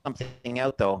point something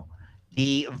out, though.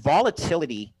 The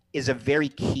volatility is a very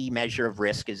key measure of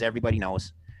risk, as everybody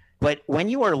knows. But when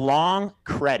you are long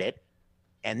credit,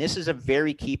 and this is a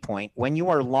very key point, when you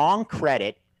are long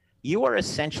credit, you are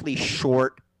essentially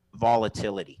short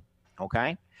volatility,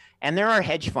 okay? And there are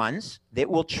hedge funds that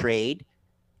will trade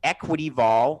equity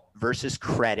vol versus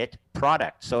credit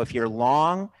product. So if you're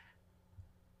long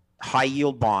high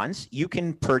yield bonds, you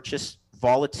can purchase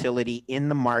volatility in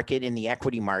the market, in the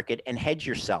equity market, and hedge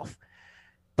yourself.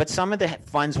 But some of the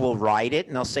funds will ride it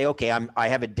and they'll say, okay, I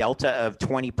have a delta of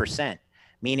 20%,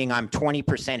 meaning I'm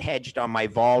 20% hedged on my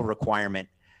vol requirement.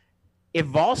 If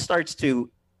vol starts to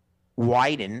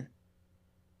widen,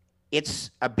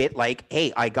 it's a bit like,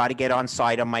 hey, I got to get on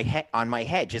side on my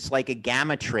hedge. It's like a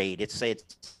gamma trade. It's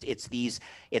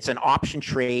an option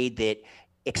trade that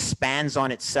expands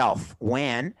on itself.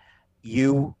 When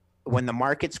the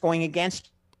market's going against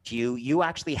you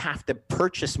actually have to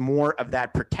purchase more of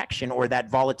that protection or that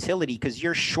volatility because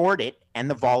you're short it and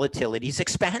the volatility is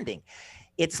expanding.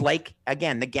 It's like,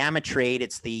 again, the gamma trade.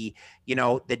 It's the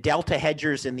delta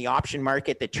hedgers in the option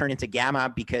market that turn into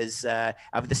gamma because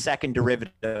of the second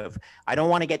derivative. I don't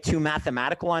want to get too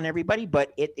mathematical on everybody,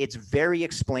 but it's very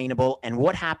explainable. And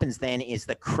what happens then is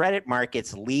the credit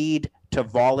markets lead to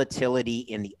volatility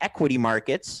in the equity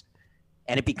markets,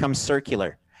 and it becomes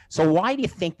circular. So why do you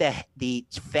think that the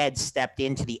Fed stepped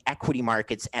into the equity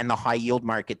markets and the high yield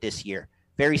market this year?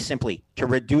 Very simply, to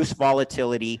reduce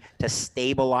volatility, to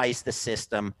stabilize the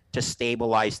system, to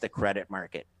stabilize the credit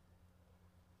market.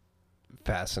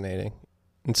 Fascinating.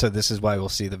 And so this is why we'll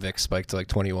see the VIX spike to like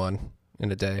 21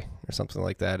 in a day or something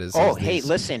like that. Hey,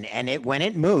 listen, and when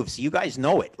it moves, you guys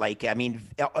know it. Like, I mean,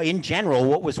 in general,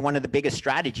 what was one of the biggest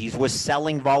strategies was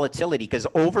selling volatility, because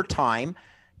over time,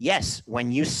 yes,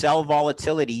 when you sell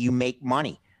volatility, you make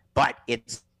money, but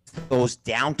it's those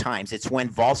down times. It's when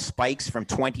vol spikes from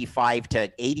 25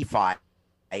 to 85.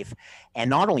 And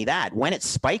not only that, when it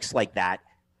spikes like that,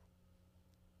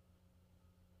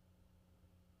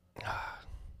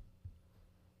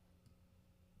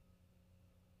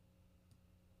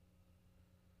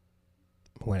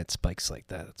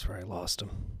 that's where I lost him.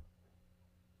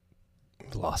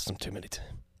 Lost him too many times.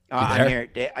 I'm here.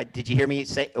 Did you hear me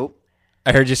say, oh?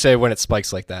 I heard you say when it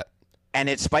spikes like that. And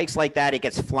it spikes like that, it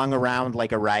gets flung around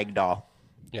like a rag doll.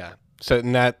 Yeah. So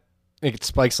and that it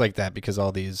spikes like that because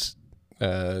all these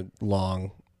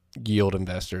long yield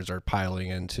investors are piling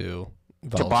into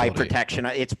to buy protection.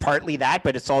 It's partly that,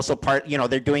 but it's also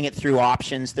they're doing it through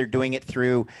options. They're doing it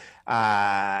through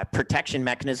protection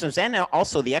mechanisms. And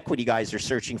also the equity guys are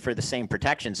searching for the same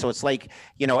protection. So it's like,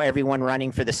 everyone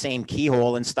running for the same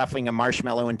keyhole and stuffing a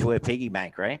marshmallow into a piggy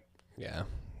bank, right? Yeah.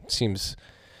 Seems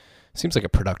like a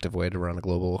productive way to run a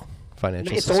global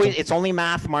financial system. It's only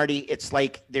math, Marty. It's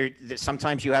like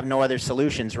sometimes you have no other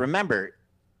solutions. Remember,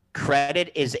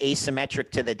 credit is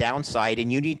asymmetric to the downside,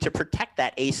 and you need to protect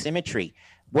that asymmetry.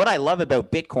 What I love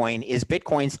about Bitcoin is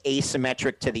Bitcoin's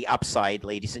asymmetric to the upside,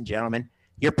 ladies and gentlemen.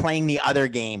 You're playing the other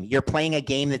game. You're playing a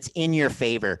game that's in your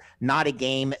favor, not a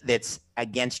game that's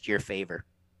against your favor.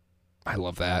 I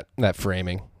love that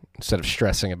framing. Instead of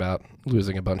stressing about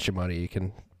losing a bunch of money, you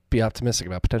can be optimistic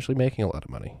about potentially making a lot of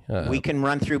money. We can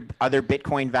run through other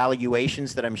Bitcoin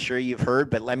valuations that I'm sure you've heard,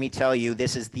 but let me tell you,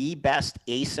 this is the best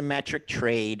asymmetric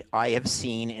trade I have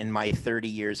seen in my 30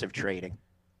 years of trading.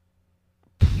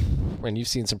 And you've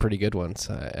seen some pretty good ones,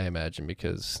 I imagine,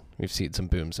 because we've seen some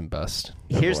booms and busts.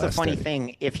 Here's the funny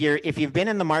thing. If you've been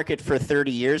in the market for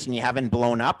 30 years and you haven't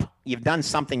blown up, you've done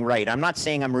something right. I'm not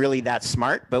saying I'm really that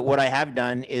smart, but what I have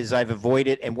done is I've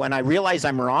avoided, and when I realize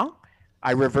I'm wrong,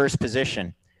 I reverse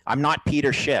position. I'm not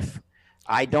Peter Schiff.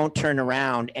 I don't turn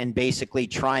around and basically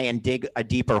try and dig a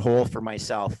deeper hole for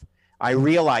myself. I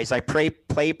realize I play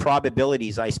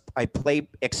probabilities. I play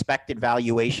expected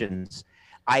valuations.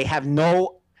 I have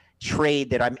no trade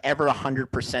that I'm ever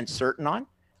 100% certain on.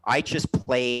 I just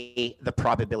play the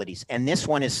probabilities. And this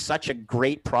one is such a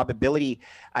great probability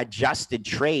adjusted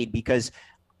trade because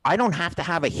I don't have to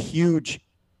have a huge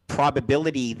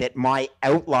probability that my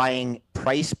outlying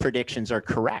price predictions are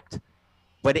correct.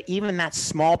 But even that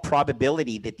small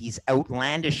probability that these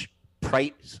outlandish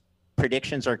price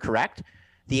predictions are correct,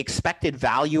 the expected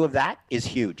value of that is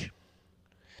huge.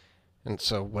 And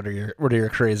so what are your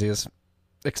craziest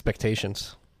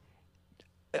expectations?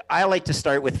 I like to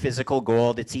start with physical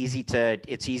gold. It's easy to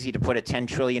put a $10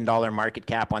 trillion market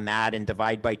cap on that and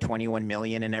divide by 21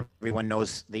 million, and everyone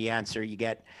knows the answer. You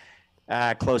get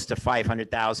close to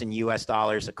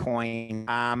 $500,000 a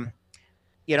coin.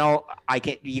 You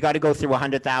got to go through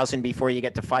 100,000 before you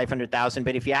get to 500,000.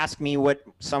 But if you ask me what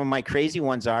some of my crazy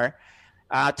ones are,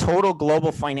 total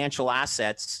global financial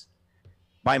assets,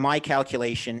 by my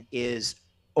calculation, is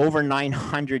over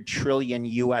 900 trillion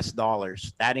US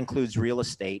dollars. That includes real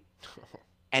estate.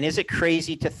 And is it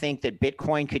crazy to think that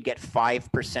Bitcoin could get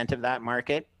 5% of that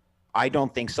market? I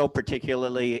don't think so,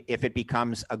 particularly if it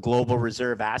becomes a global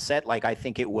reserve asset like I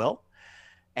think it will.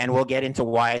 And we'll get into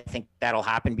why I think that'll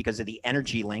happen because of the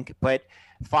energy link. But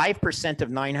 5% of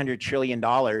 $900 trillion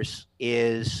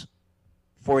is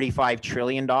 $45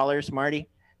 trillion, Marty.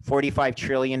 45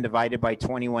 trillion divided by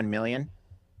 21 million.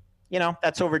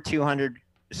 That's over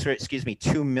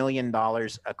 $2 million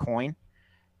a coin.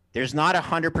 There's not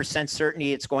 100%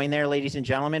 certainty it's going there, ladies and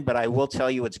gentlemen, but I will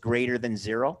tell you it's greater than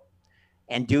zero.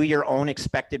 And do your own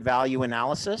expected value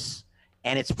analysis.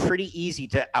 And it's pretty easy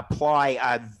to apply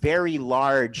a very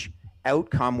large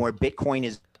outcome where Bitcoin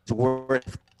is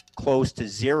worth close to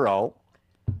zero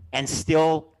and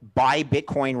still buy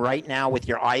Bitcoin right now with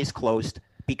your eyes closed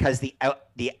because the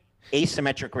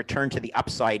asymmetric return to the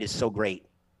upside is so great.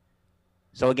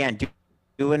 So again,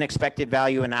 do an expected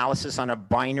value analysis on a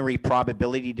binary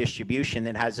probability distribution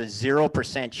that has a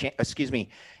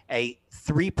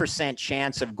 3%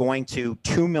 chance of going to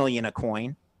 2 million a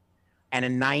coin and a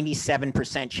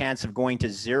 97% chance of going to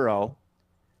zero.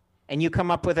 And you come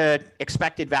up with an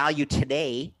expected value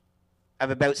today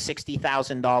of about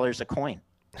 $60,000 a coin.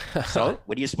 So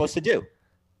what are you supposed to do?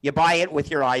 You buy it with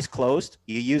your eyes closed,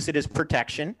 you use it as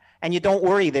protection, and you don't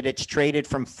worry that it's traded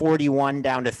from 41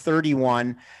 down to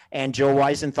 31, and Joe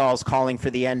Weisenthal's calling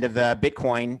for the end of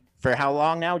Bitcoin for how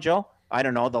long now, Joe? I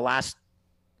don't know, the last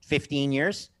 15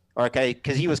 years? Okay,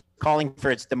 because he was calling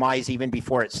for its demise even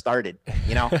before it started.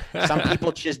 Some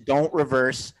people just don't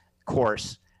reverse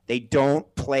course. They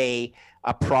don't play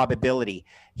a probability.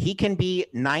 He can be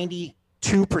 92%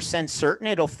 certain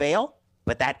it'll fail,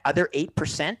 but that other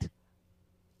 8%,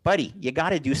 buddy, you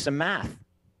got to do some math.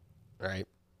 Right.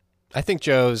 I think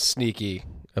Joe's sneaky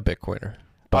a Bitcoiner.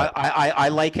 But I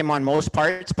like him on most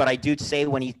parts, but I do say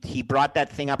when he brought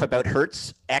that thing up about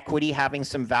Hertz equity having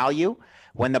some value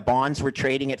when the bonds were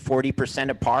trading at 40%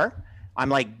 of par, I'm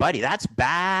like, buddy, that's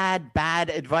bad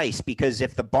advice, because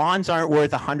if the bonds aren't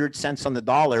worth 100 cents on the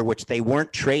dollar, which they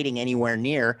weren't trading anywhere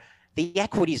near, the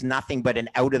equity is nothing but an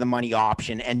out-of-the-money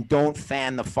option, and don't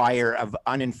fan the fire of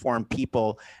uninformed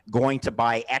people going to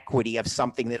buy equity of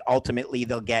something that ultimately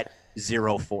they'll get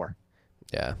zero for.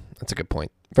 Yeah, that's a good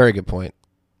point. Very good point.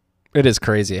 It is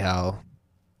crazy how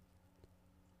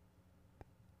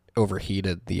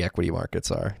overheated the equity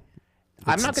markets are.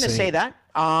 I'm not going to say that.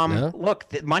 No? Look,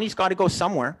 the money's got to go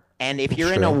somewhere. And if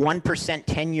you're in a 1%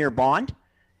 10-year bond,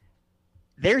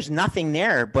 there's nothing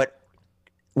there but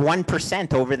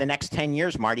 1% over the next 10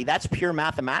 years, Marty. That's pure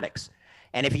mathematics.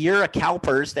 And if you're a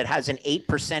CalPERS that has an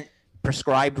 8%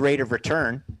 prescribed rate of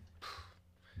return,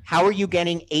 how are you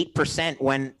getting 8%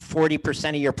 when 40%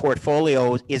 of your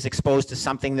portfolio is exposed to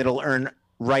something that'll earn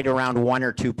right around 1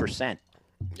 or 2%?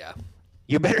 Yeah.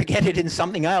 You better get it in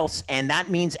something else, and that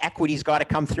means equity's got to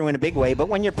come through in a big way. But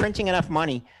when you're printing enough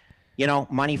money,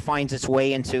 money finds its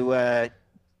way into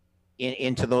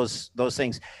those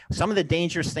things. Some of the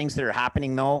dangerous things that are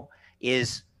happening, though,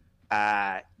 is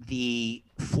the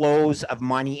flows of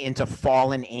money into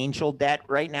fallen angel debt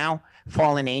right now.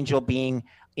 Fallen angel being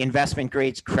investment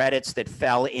grades credits that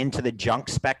fell into the junk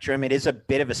spectrum. It is a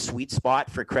bit of a sweet spot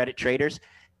for credit traders.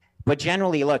 But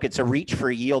generally, look, it's a reach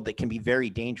for yield that can be very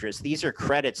dangerous. These are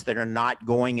credits that are not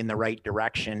going in the right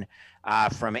direction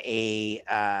from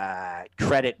a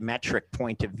credit metric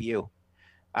point of view.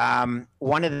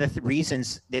 One of the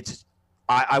reasons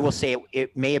I will say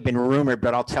it may have been rumored,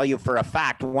 but I'll tell you for a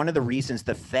fact, one of the reasons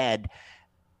the Fed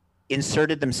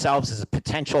inserted themselves as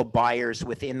potential buyers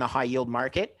within the high yield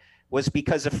market was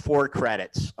because of 4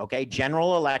 credits, okay?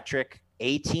 General Electric,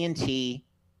 AT&T,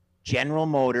 General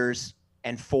Motors,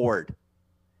 and Ford.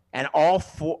 And all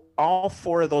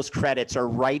four of those credits are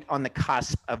right on the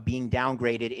cusp of being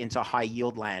downgraded into high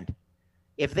yield land.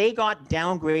 If they got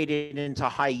downgraded into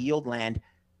high yield land,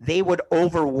 they would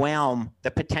overwhelm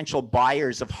the potential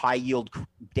buyers of high yield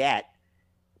debt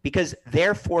because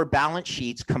their 4 balance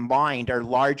sheets combined are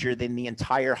larger than the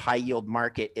entire high yield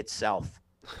market itself.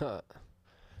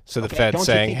 So the Fed's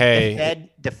saying,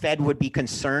 hey, the Fed would be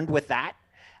concerned with that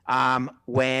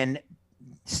when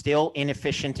still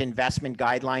inefficient investment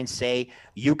guidelines say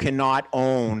you cannot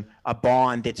own a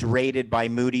bond that's rated by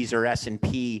Moody's or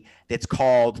S&P that's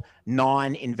called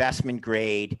non-investment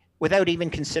grade without even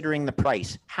considering the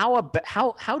price. How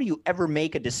do you ever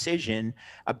make a decision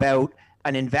about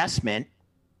an investment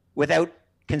without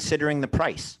considering the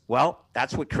price? Well,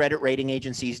 that's what credit rating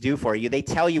agencies do for you. They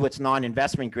tell you it's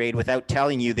non-investment grade without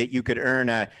telling you that you could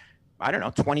earn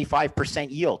 25%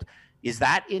 yield. Is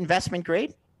that investment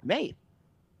grade? May.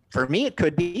 For me, it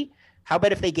could be. How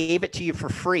about if they gave it to you for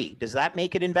free? Does that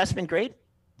make it investment grade?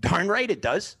 Darn right it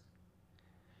does.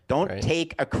 Don't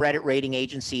take a credit rating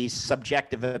agency's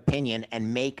subjective opinion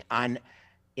and make an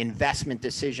investment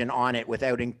decision on it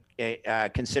without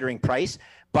considering price.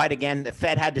 But again, the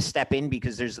Fed had to step in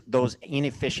because there's those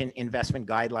inefficient investment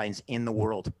guidelines in the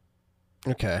world.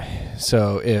 Okay.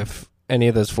 So if any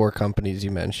of those 4 companies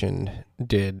you mentioned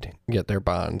did get their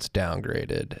bonds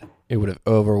downgraded, it would have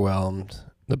overwhelmed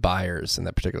the buyers in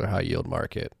that particular high yield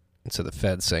market. And so the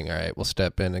Fed's saying, all right, we'll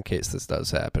step in case this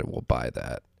does happen. We'll buy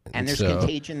that. And there's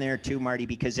contagion there too, Marty,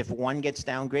 because if one gets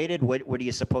downgraded, what are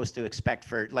you supposed to expect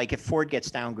for, like if Ford gets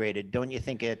downgraded, don't you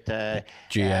think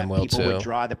GM will people too. would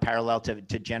draw the parallel to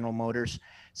General Motors?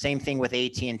 Same thing with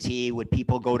AT&T. Would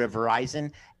people go to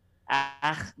Verizon?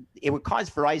 It would cause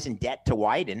Verizon debt to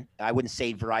widen. I wouldn't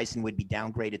say Verizon would be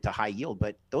downgraded to high yield,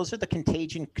 but those are the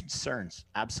contagion concerns.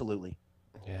 Absolutely.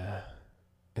 Yeah.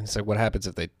 And so what happens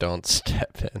if they don't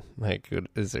step in? Like,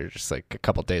 is there just like a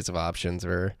couple days of options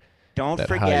or? Don't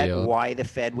forget why the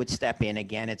Fed would step in.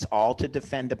 Again, it's all to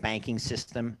defend the banking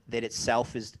system that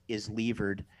itself is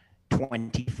levered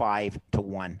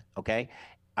 25-1. Okay.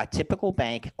 A typical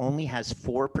bank only has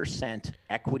 4%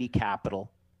 equity capital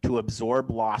to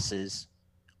absorb losses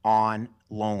on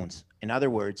loans. In other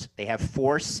words, they have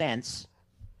 4 cents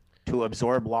to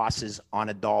absorb losses on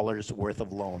 $1 worth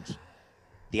of loans.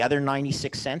 The other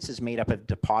 96 cents is made up of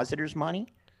depositors'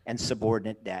 money and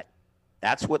subordinate debt.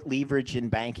 That's what leverage in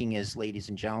banking is, ladies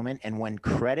and gentlemen. And when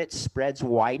credit spreads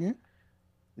widen,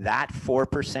 that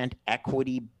 4%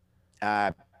 equity,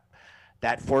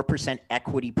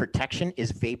 protection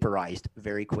is vaporized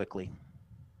very quickly.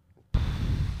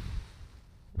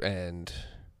 And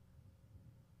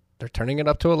they're turning it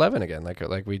up to 11 again,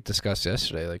 like we discussed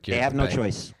yesterday. Like they have no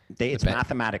choice. It's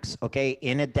mathematics. Okay,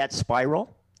 in a debt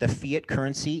spiral, the fiat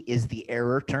currency is the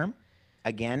error term.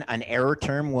 Again, an error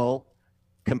term will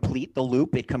complete the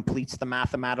loop. It completes the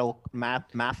mathematical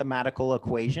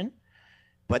equation,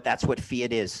 but that's what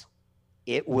fiat is.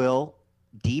 It will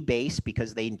debase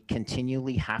because they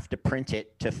continually have to print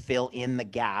it to fill in the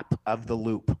gap of the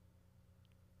loop.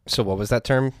 So what was that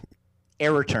term?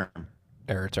 Error term.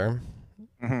 Error term.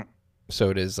 Mm-hmm. So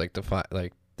it is like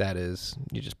that is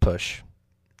you just push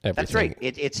That's right.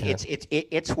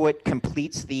 It's what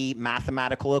completes the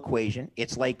mathematical equation.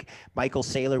 It's like Michael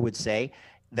Saylor would say,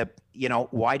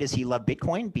 why does he love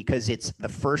Bitcoin? Because it's the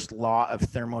first law of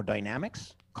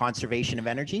thermodynamics, conservation of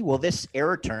energy. Well, this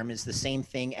error term is the same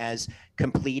thing as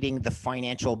completing the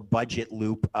financial budget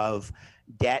loop of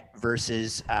debt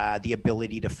versus the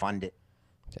ability to fund it.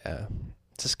 Yeah,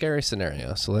 it's a scary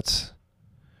scenario. So let's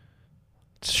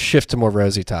shift to more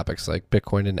rosy topics like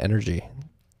Bitcoin and energy.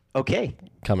 Okay.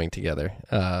 Coming together.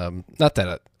 Not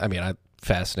that I'm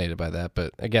fascinated by that,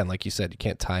 but again, like you said, you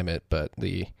can't time it, but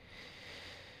the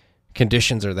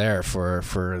conditions are there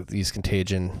for these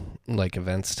contagion like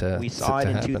events to. We saw it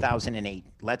in happen. 2008.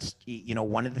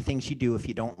 One of the things you do if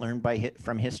you don't learn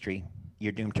from history,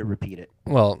 you're doomed to repeat it.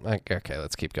 Well, okay,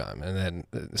 let's keep going. And then,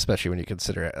 especially when you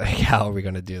consider it, like, how are we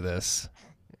going to do this,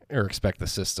 or expect the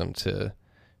system to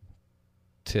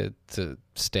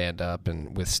stand up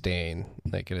and withstand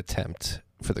like an attempt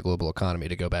for the global economy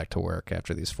to go back to work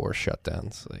after these forced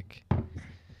shutdowns? Like,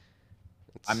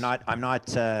 I'm not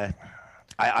a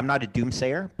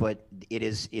doomsayer, but it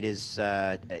is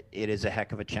a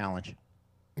heck of a challenge.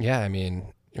 Yeah, I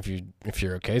mean, if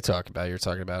you're okay talking about it, you're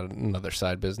talking about another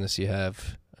side business you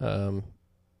have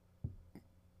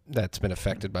that's been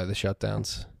affected by the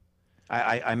shutdowns.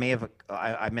 I may have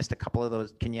I missed a couple of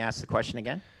those. Can you ask the question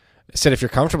again? I said if you're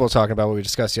comfortable talking about what we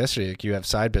discussed yesterday, like you have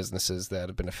side businesses that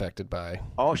have been affected by.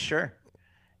 Oh, sure.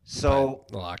 So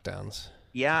the lockdowns.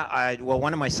 Yeah,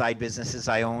 one of my side businesses,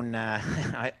 I own.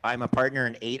 I'm a partner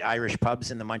in 8 Irish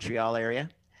pubs in the Montreal area.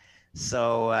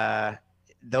 So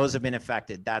those have been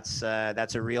affected. That's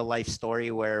a real life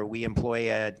story where we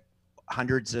employ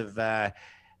hundreds of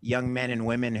young men and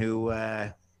women who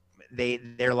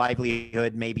their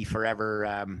livelihood may be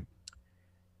forever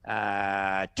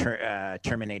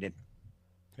terminated.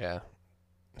 Yeah,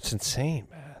 it's insane,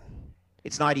 man.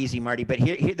 It's not easy, Marty, but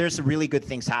here there's some really good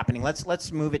things happening.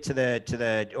 Let's move it to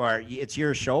the or it's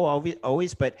your show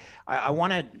always, but I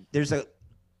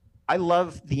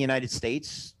love the United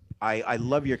States. I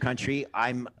love your country.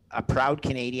 I'm a proud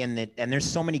Canadian and there's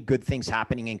so many good things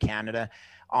happening in Canada.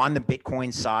 On the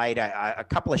Bitcoin side, a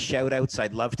couple of shout outs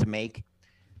I'd love to make.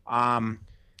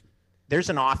 There's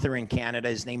an author in Canada,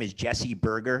 his name is Jesse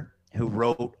Berger, who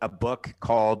wrote a book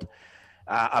called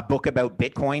a book about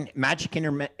Bitcoin,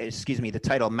 the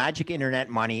title, Magic Internet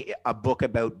Money, a book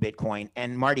about Bitcoin.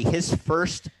 And Marty, his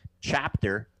first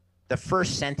chapter, the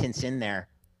first sentence in there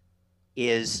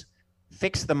is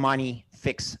fix the money,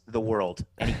 fix the world.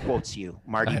 And he quotes you,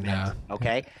 Marty Bent,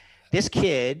 okay? This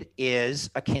kid is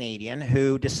a Canadian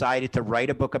who decided to write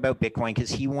a book about Bitcoin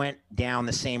because he went down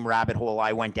the same rabbit hole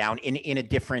I went down in a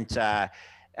different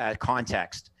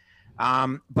context.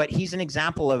 But he's an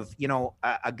example of,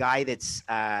 a guy that's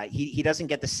he doesn't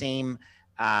get the same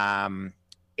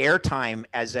airtime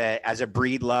as a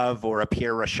Breedlove or a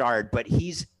Pierre Rochard, but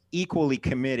he's equally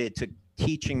committed to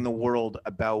teaching the world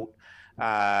about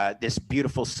this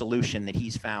beautiful solution that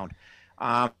he's found.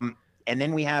 And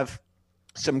then we have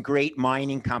some great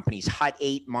mining companies, Hut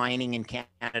 8 Mining in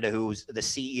Canada, who's the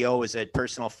CEO is a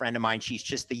personal friend of mine. She's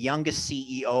just the youngest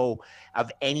CEO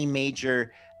of any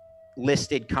major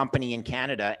listed company in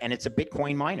Canada, and it's a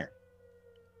Bitcoin miner.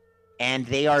 And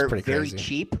they are very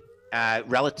cheap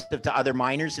relative to other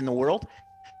miners in the world.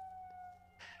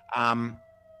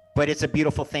 But it's a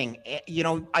beautiful thing.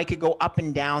 I could go up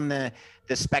and down the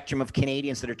spectrum of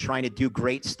Canadians that are trying to do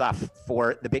great stuff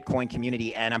for the Bitcoin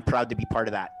community, and I'm proud to be part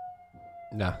of that.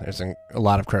 No, there's a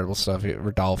lot of credible stuff.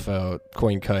 Rodolfo,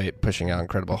 CoinKite pushing out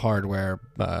incredible hardware.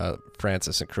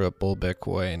 Francis and crew at Bull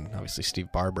Bitcoin. Obviously,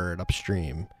 Steve Barber at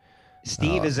Upstream.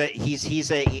 Steve is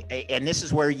and this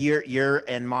is where your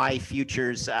and my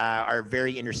futures are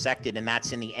very intersected, and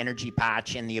that's in the energy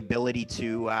patch and the ability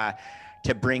to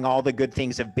bring all the good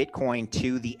things of Bitcoin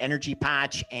to the energy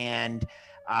patch. And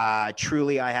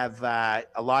truly, I have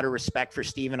a lot of respect for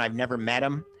Steven. I've never met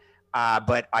him.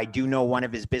 But I do know one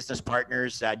of his business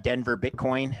partners, Denver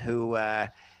Bitcoin, who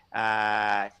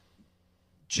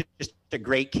just a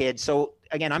great kid. So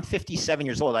again, I'm 57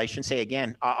 years old. I shouldn't say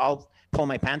again. I'll pull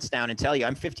my pants down and tell you,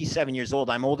 I'm 57 years old.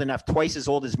 I'm old enough, twice as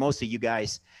old as most of you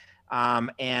guys.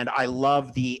 And I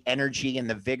love the energy and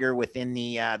the vigor within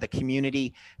the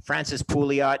community. Francis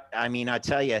Pouliot, I mean, I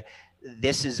tell you,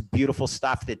 this is beautiful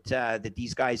stuff that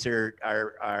these guys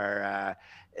are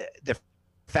the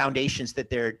foundations that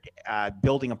they're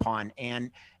building upon.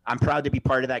 And I'm proud to be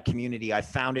part of that community. I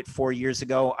found it 4 years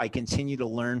ago. I continue to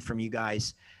learn from you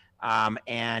guys.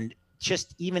 And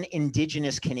just even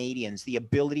Indigenous Canadians, the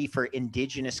ability for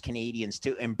Indigenous Canadians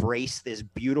to embrace this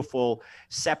beautiful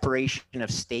separation of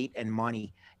state and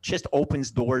money just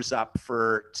opens doors up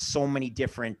for so many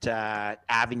different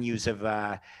avenues of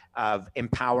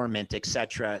empowerment,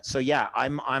 etc. So yeah, I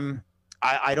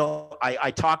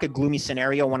talk a gloomy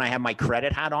scenario when I have my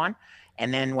credit hat on,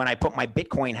 and then when I put my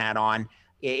Bitcoin hat on,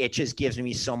 it just gives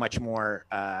me so much more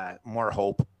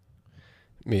hope.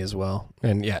 Me as well.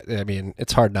 And yeah, I mean,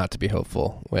 it's hard not to be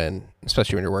hopeful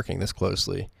especially when you're working this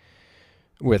closely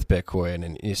with Bitcoin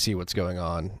and you see what's going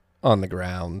on the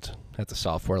ground at the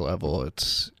software level.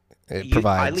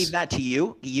 Provides. I leave that to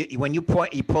you. When you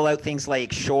pull out things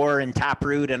like Shore and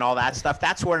Taproot and all that stuff.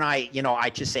 That's when I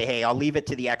just say, hey, I'll leave it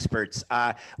to the experts.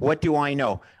 What do I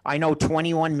know? I know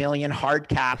 21 million hard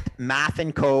capped math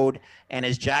and code. And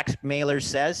as Jack Mailer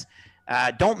says,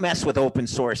 don't mess with open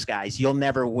source, guys. You'll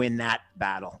never win that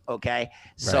battle. Okay. Right.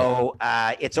 So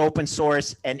it's open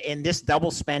source. And this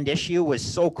double spend issue was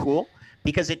so cool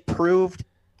because it proved,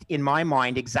 in my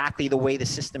mind, exactly the way the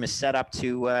system is set up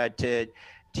to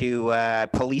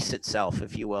police itself,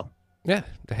 if you will. Yeah,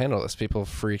 to handle this. People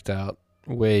freaked out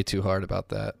way too hard about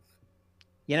that.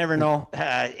 You never know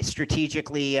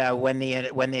strategically when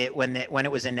it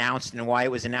was announced and why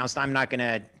it was announced. I'm not going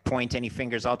to point any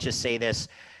fingers. I'll just say this.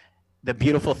 The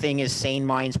beautiful thing is sane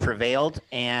minds prevailed,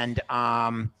 and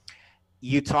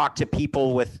you talk to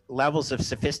people with levels of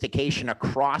sophistication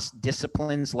across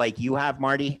disciplines like you have,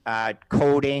 Marty,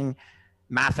 coding,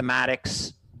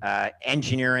 mathematics,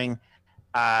 engineering.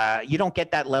 You don't get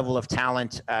that level of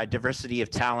talent, diversity of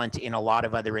talent in a lot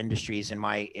of other industries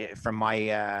from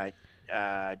my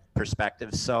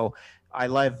perspective. So I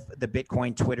love the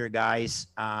Bitcoin Twitter guys.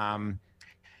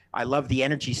 I love the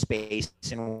energy space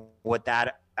and what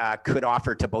that could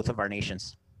offer to both of our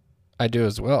nations. I do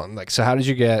as well. And so how did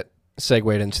you get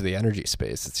segued into the energy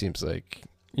space? It seems like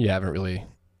you haven't really,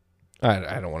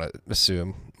 I don't want to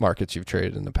assume markets you've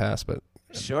traded in the past, but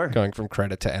sure, going from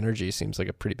credit to energy seems like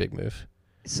a pretty big move.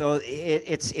 So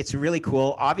it's really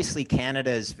cool. Obviously, Canada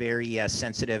is very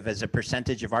sensitive as a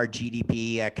percentage of our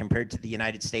GDP compared to the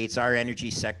United States. Our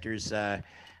energy sectors,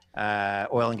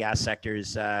 oil and gas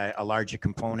sectors, a larger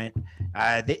component.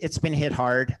 It's been hit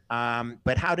hard.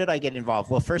 But how did I get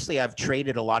involved? Well, firstly, I've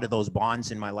traded a lot of those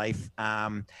bonds in my life.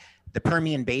 The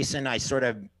Permian Basin, I sort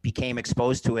of became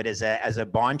exposed to it as a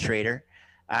bond trader.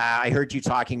 I heard you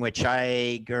talking with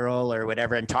Chai Girl or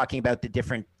whatever and talking about the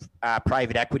different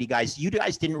private equity guys. You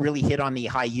guys didn't really hit on the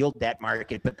high yield debt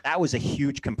market, but that was a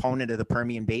huge component of the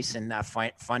Permian Basin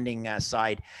funding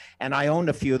side. And I owned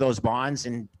a few of those bonds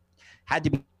and had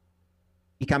to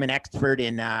become an expert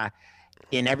in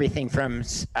everything from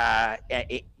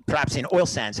perhaps in oil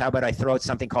sands. How about I throw out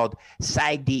something called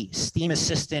SAGD, steam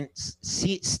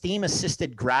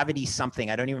assisted gravity something.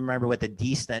 I don't even remember what the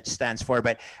D stands for,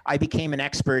 but I became an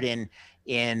expert in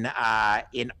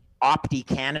Opti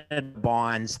Canada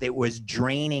bonds that was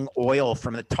draining oil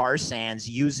from the tar sands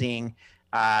using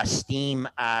steam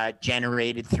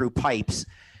generated through pipes.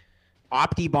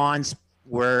 Opti bonds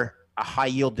were a high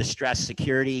yield distressed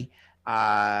security.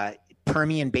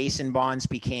 Permian Basin bonds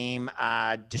became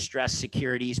distressed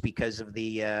securities because of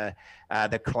the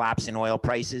collapse in oil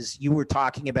prices. You were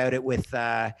talking about it with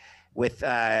I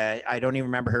don't even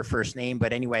remember her first name,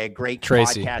 but anyway, a great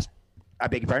Tracy. Podcast. I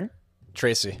beg your pardon?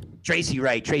 Tracy,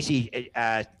 right? Tracy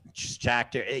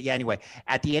Jack. Yeah. Anyway,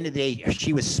 at the end of the day,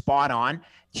 she was spot on.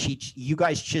 You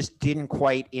guys just didn't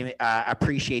quite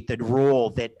appreciate the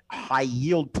role that high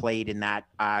yield played in that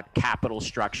capital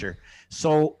structure.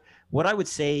 So what I would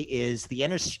say is the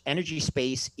energy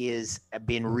space is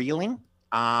been reeling,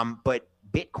 but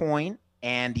Bitcoin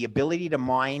and the ability to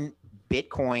mine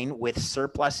Bitcoin with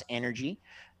surplus energy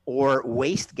or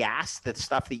waste gas, the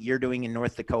stuff that you're doing in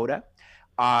North Dakota,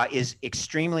 is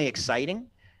extremely exciting.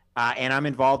 And I'm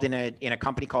involved in a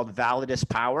company called Validus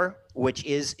Power, which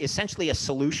is essentially a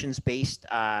solutions-based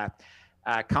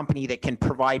company that can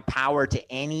provide power to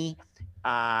any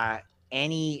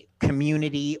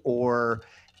community or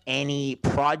any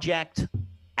project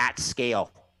at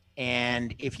scale.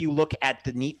 And if you look at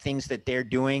the neat things that they're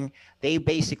doing, they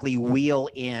basically wheel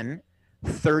in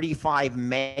 35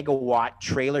 megawatt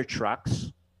trailer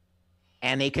trucks,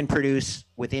 and they can produce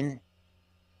within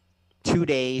 2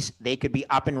 days, they could be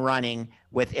up and running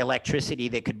with electricity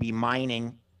that could be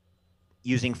mining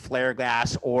using flare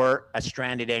gas or a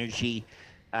stranded energy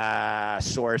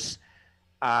source.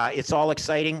 It's all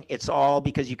exciting. It's all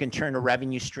because you can turn a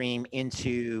revenue stream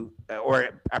into,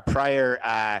 or a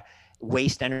prior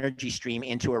waste energy stream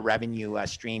into a revenue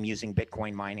stream using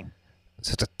Bitcoin mining.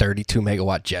 So it's a 32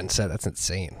 megawatt genset. That's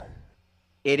insane.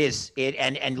 It is.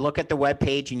 And look at the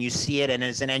webpage and you see it. And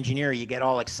as an engineer, you get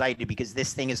all excited because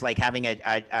this thing is like having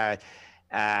a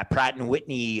Pratt and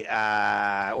Whitney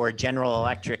or General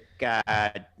Electric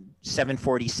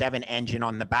 747 engine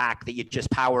on the back that you just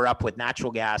power up with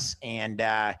natural gas, and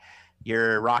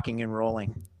you're rocking and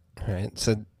rolling. All right.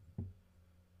 So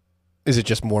is it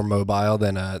just more mobile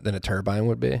than a turbine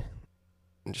would be?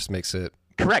 It just makes it.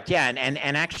 Correct. Yeah.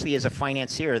 And actually, as a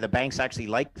financier, the banks actually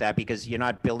like that, because you're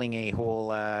not building a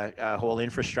whole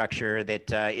infrastructure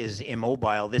that is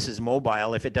immobile. This is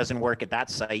mobile. If it doesn't work at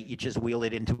that site, you just wheel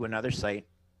it into another site.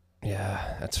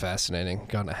 Yeah, that's fascinating.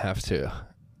 Gonna have to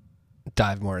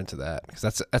dive more into that, because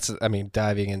that's I mean,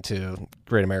 diving into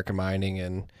Great American Mining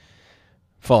and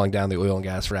falling down the oil and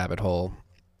gas rabbit hole,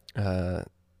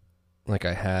 like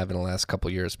I have in the last couple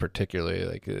of years, particularly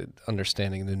like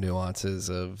understanding the nuances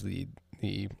of the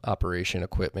operation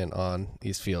equipment on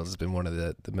these fields has been one of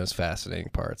the most fascinating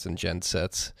parts. And gen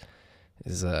sets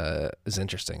is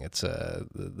interesting. It's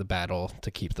the battle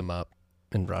to keep them up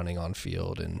and running on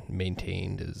field and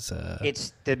maintained is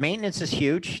it's the maintenance is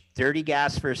huge. Dirty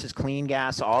gas versus clean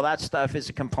gas, all that stuff is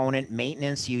a component.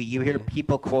 Maintenance, you hear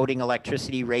people quoting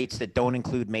electricity rates that don't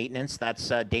include maintenance.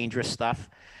 That's dangerous stuff.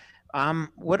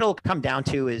 What it'll come down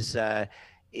to is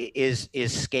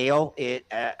scale.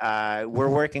 We're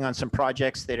working on some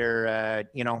projects that are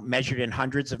measured in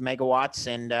hundreds of megawatts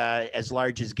and as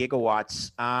large as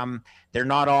gigawatts. They're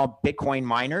not all Bitcoin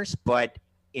miners, but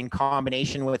in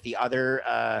combination with the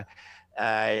other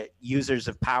users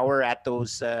of power at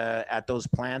those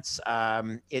plants,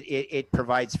 it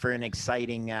provides for an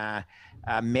exciting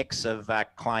mix of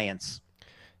clients.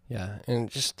 Yeah, and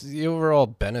just the overall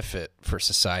benefit for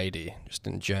society, just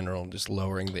in general, just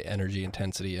lowering the energy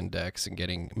intensity index and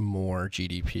getting more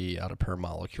GDP out of per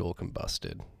molecule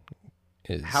combusted.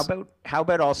 How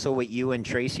about also what you and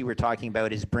Tracy were talking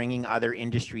about is bringing other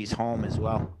industries home as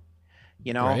well?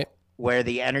 Right. Where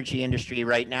the energy industry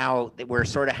right now, we're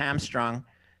sort of hamstrung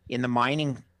in the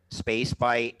mining space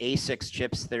by ASICs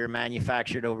chips that are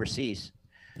manufactured overseas.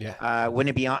 Yeah. Wouldn't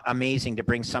it be amazing to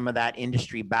bring some of that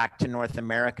industry back to North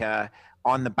America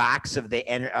on the backs of the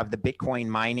Bitcoin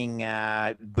mining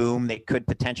boom that could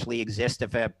potentially exist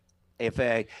if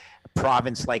a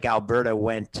province like Alberta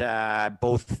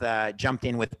jumped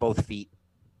in with both feet?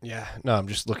 Yeah. No, I'm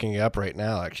just looking it up right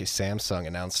now. Actually, Samsung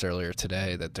announced earlier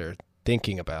today that they're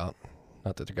thinking about,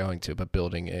 not that they're going to, but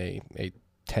building a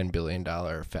 $10 billion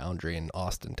foundry in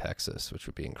Austin, Texas, which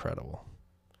would be incredible.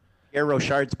 Pierre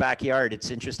Rochard's backyard. It's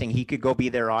interesting. He could go be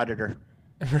their auditor.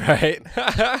 Right.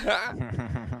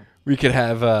 We could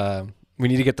have, we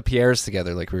need to get the Pierres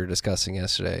together like we were discussing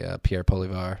yesterday, Pierre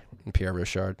Polivar and Pierre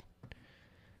Rochard.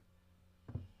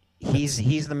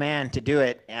 He's the man to do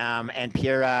it. And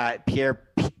Pierre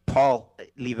Paul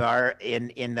Livar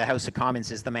in the House of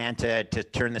Commons is the man to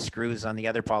turn the screws on the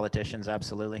other politicians.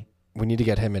 Absolutely. We need to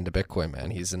get him into Bitcoin,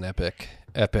 man. He's an epic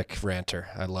ranter.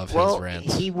 I love his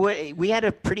rants. We had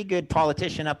a pretty good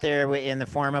politician up there in the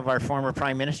form of our former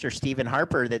Prime Minister, Stephen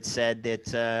Harper, that said that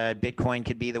Bitcoin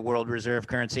could be the world reserve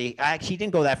currency. Actually, he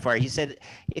didn't go that far. He said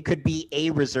it could be a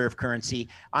reserve currency.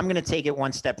 I'm going to take it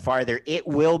one step farther. It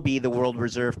will be the world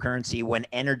reserve currency when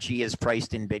energy is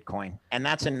priced in Bitcoin. And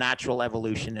that's a natural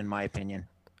evolution, in my opinion.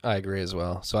 I agree as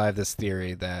well. So I have this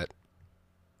theory that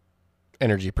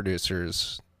energy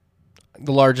producers,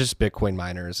 the largest Bitcoin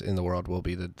miners in the world, will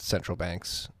be the central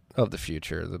banks of the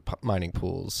future, the mining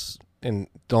pools. And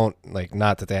not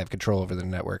that they have control over the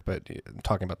network, but I'm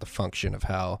talking about the function of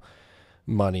how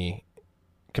money,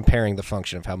 comparing the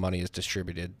function of how money is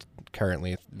distributed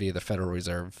currently via the Federal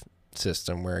Reserve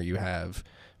System, where you have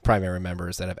primary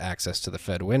members that have access to the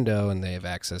Fed window and they have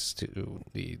access to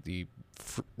the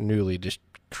newly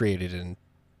created in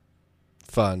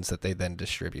funds that they then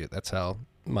distribute. That's how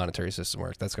monetary system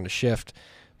works. That's going to shift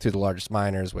to the largest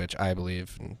miners, which I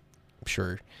believe, and I'm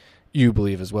sure you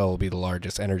believe as well, will be the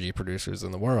largest energy producers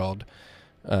in the world.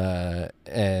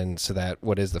 And so that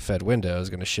what is the Fed window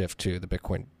is going to shift to the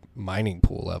Bitcoin mining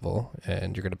pool level,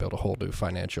 and you're going to build a whole new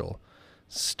financial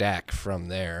stack from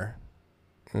there.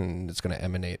 And it's going to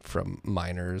emanate from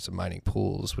miners and mining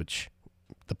pools, which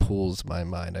the pools, in my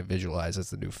mind, I visualize as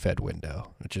the new Fed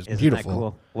window, which is beautiful. That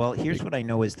cool? Well, here's what I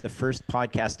know is the first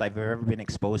podcast I've ever been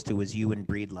exposed to was you and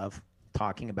Breedlove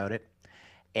talking about it.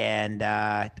 And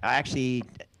I actually,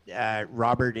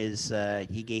 Robert is,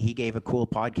 he gave a cool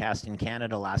podcast in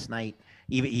Canada last night.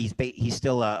 He's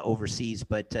still overseas,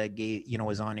 but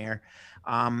was on air.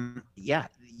 Yeah,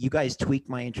 you guys tweaked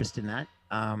my interest in that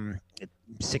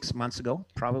 6 months ago,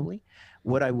 probably.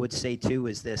 What I would say too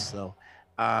is this, though.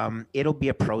 It'll be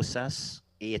a process.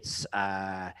 It's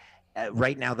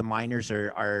right now the miners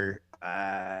are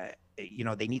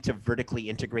they need to vertically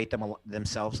integrate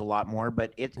themselves a lot more,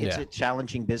 but it's a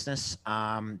challenging business.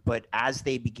 But as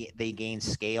they gain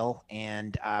scale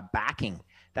and backing,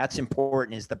 that's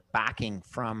important, is the backing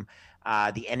from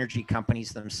the energy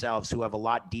companies themselves, who have a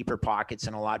lot deeper pockets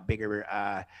and a lot bigger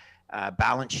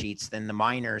balance sheets than the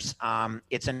miners.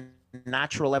 It's a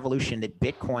natural evolution that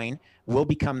Bitcoin will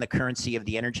become the currency of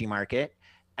the energy market.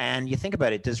 And you think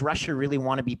about it, does Russia really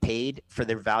want to be paid for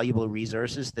their valuable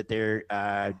resources that they're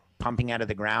pumping out of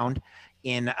the ground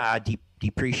in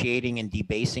depreciating and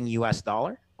debasing US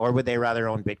dollar? Or would they rather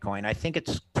own Bitcoin? I think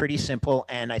it's pretty simple.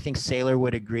 And I think Saylor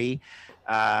would agree.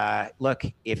 Look,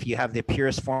 if you have the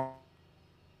purest form.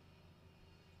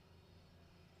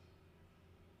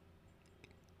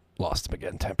 Lost him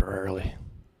again temporarily.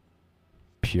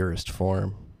 Purest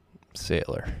form.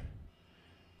 Saylor.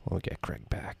 We'll get Greg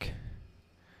back.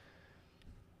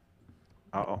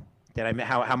 Uh-oh.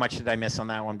 How much did I miss on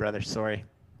that one, brother? Sorry.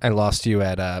 I lost you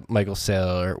at Michael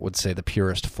Saylor would say the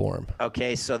purest form.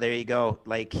 Okay, so there you go.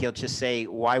 Like, he'll just say,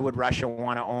 why would Russia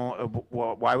want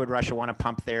to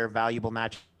pump their valuable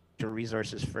natural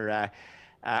resources for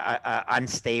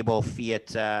unstable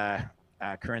fiat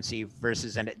currency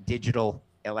versus a digital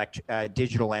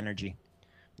energy?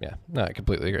 Yeah, no, I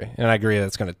completely agree. And I agree that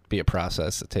it's going to be a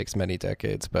process that takes many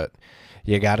decades, but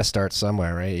you got to start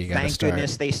somewhere, right? You got to start. Thank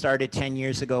goodness they started 10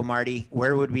 years ago, Marty.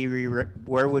 Where would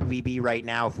we be right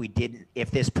now if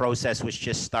this process was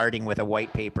just starting with a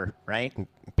white paper, right?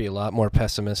 Be a lot more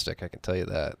pessimistic, I can tell you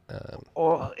that.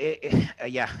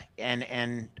 Yeah.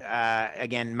 And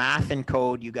again, math and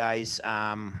code, you guys,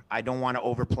 I don't want to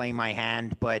overplay my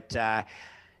hand, but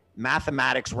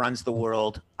mathematics runs the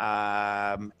world.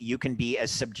 You can be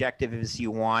as subjective as you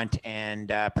want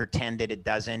and pretend that it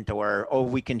doesn't, or,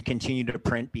 we can continue to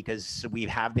print because we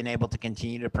have been able to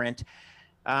continue to print.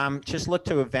 Just look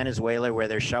to Venezuela, where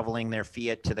they're shoveling their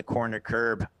fiat to the corner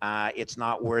curb. It's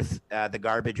not worth the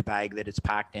garbage bag that it's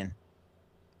packed in.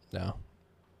 No.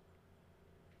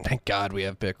 Thank God we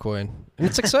have Bitcoin. And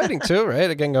it's exciting too, right?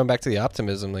 Again, going back to the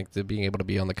optimism, like being able to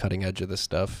be on the cutting edge of this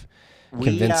stuff.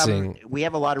 Convincing. We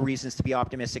have a lot of reasons to be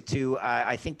optimistic too.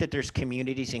 I think that there's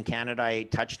communities in Canada I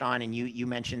touched on, and you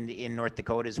mentioned in North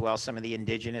Dakota as well, some of the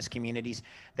indigenous communities.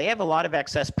 They have a lot of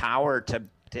excess power to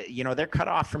they're cut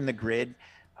off from the grid.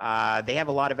 They have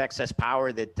a lot of excess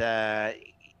power that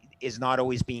is not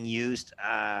always being used,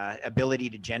 ability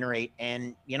to generate.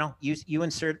 And, you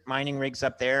insert mining rigs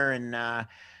up there and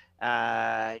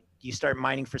you start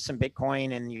mining for some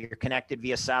Bitcoin, and you're connected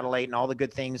via satellite and all the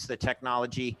good things, the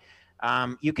technology.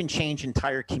 You can change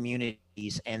entire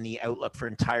communities and the outlook for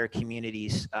entire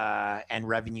communities and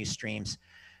revenue streams.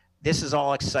 This is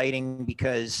all exciting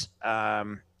because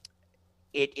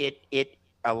it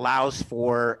allows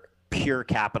for pure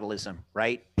capitalism,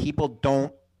 right? People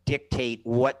don't dictate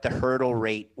what the hurdle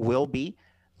rate will be.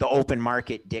 The open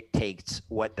market dictates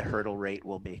what the hurdle rate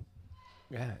will be.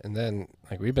 Yeah, and then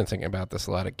we've been thinking about this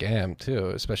a lot at GAM too,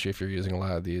 especially if you're using a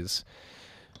lot of these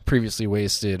previously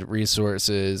wasted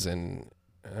resources, and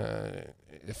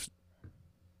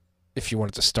if you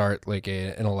wanted to start like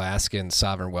an Alaskan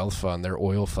sovereign wealth fund, their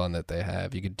oil fund that they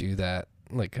have, you could do that,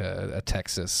 like a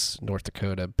Texas, North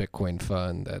Dakota Bitcoin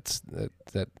fund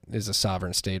that is a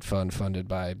sovereign state fund funded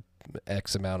by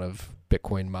X amount of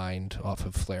Bitcoin mined off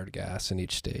of flared gas in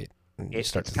each state.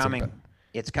 It's coming.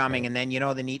 It's coming. And then,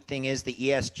 the neat thing is the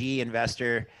ESG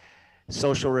investor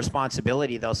social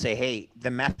responsibility. They'll say, hey,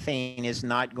 the methane is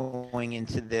not going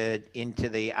into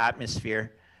the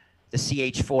atmosphere. The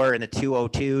CH4 and the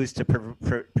 2O2s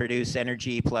to produce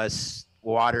energy plus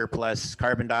water plus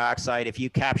carbon dioxide. If you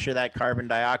capture that carbon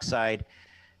dioxide,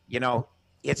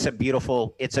 it's a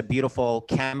beautiful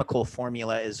chemical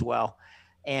formula as well.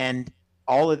 And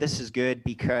all of this is good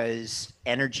because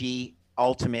energy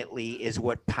ultimately is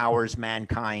what powers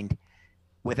mankind.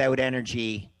 Without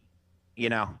energy,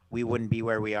 we wouldn't be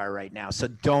where we are right now. So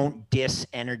don't diss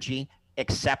energy,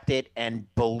 accept it, and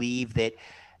believe that,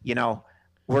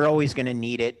 we're always going to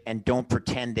need it, and don't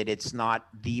pretend that it's not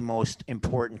the most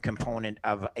important component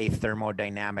of a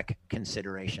thermodynamic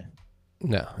consideration.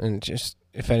 No, and just,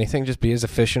 if anything, just be as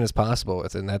efficient as possible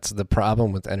with it. And that's the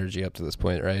problem with energy up to this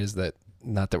point, right? Is that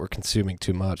not that we're consuming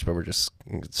too much, but we're just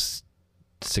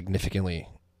significantly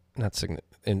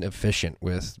inefficient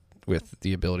with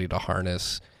the ability to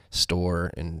harness,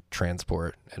 store, and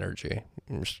transport energy.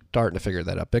 And we're starting to figure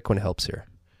that out. Bitcoin helps here.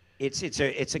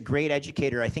 It's a great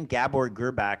educator. I think Gabor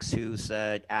Gurbax, who's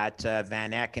at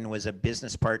Van Eck and was a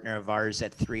business partner of ours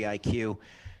at 3IQ,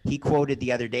 he quoted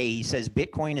the other day. He says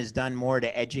Bitcoin has done more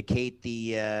to educate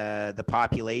the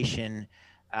population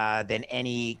than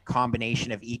any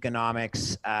combination of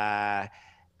economics,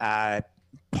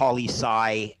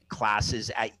 poli-sci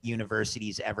classes at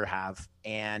universities ever have.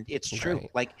 And it's true. Right.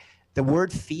 Like the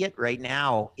word fiat right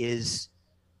now is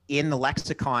in the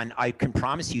lexicon. I can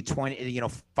promise you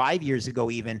 5 years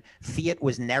ago, even fiat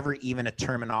was never even a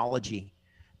terminology.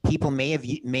 People may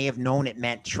have known it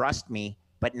meant trust me,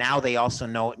 but now they also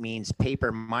know it means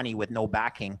paper money with no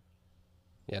backing.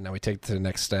 Yeah, now we take it to the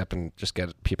next step and just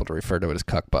get people to refer to it as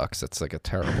cuck bucks. That's like a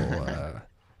terrible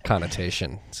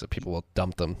connotation, so people will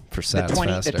dump them for sats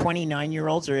faster. The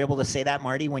 29-year-olds are able to say that,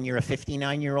 Marty. When you're a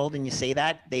 59-year-old and you say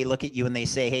that, they look at you and they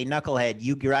say, hey, knucklehead,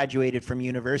 you graduated from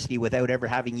university without ever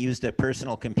having used a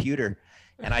personal computer.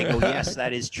 And I go, yes,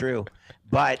 that is true,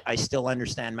 but I still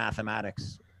understand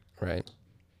mathematics. Right.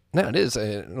 No, it is.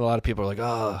 A lot of people are like,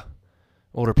 oh,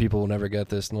 older people will never get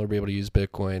this and they'll be able to use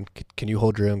Bitcoin. Can you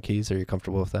hold your own keys? Are you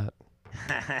comfortable with that?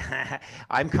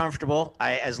 I'm comfortable.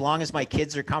 As long as my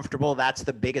kids are comfortable, that's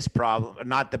the biggest problem.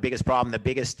 Not the biggest problem, the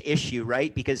biggest issue,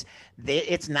 right? Because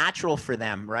it's natural for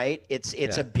them, right?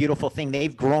 It's a beautiful thing.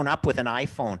 They've grown up with an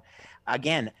iPhone.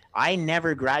 Again, I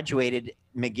never graduated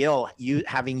McGill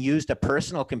having used a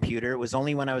personal computer. It was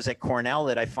only when I was at Cornell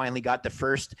that I finally got the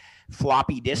first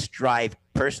floppy disk drive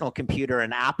personal computer,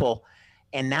 an Apple.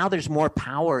 And now there's more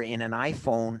power in an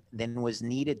iPhone than was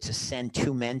needed to send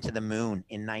 2 men to the moon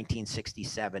in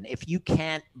 1967. If you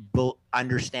can't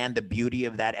understand the beauty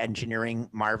of that engineering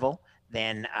marvel,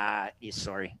 then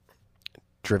sorry.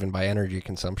 Driven by energy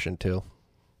consumption too.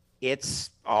 It's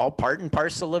all part and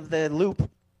parcel of the loop.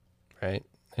 Right.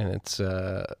 And it's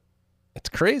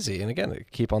crazy. And again,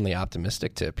 keep on the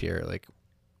optimistic tip here. Like,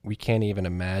 we can't even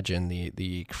imagine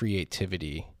the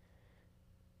creativity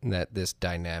that this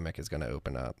dynamic is going to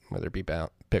open up, whether it be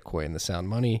about Bitcoin, the sound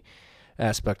money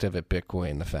aspect of it,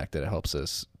 Bitcoin, the fact that it helps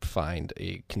us find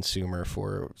a consumer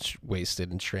for wasted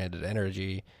and stranded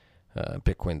energy,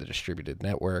 Bitcoin, the distributed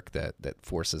network that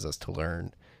forces us to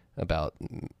learn about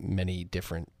many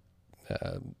different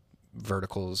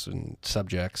verticals and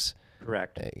subjects.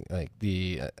 Correct. Like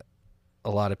a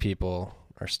lot of people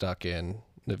are stuck in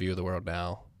the view of the world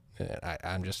now. And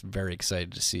I'm just very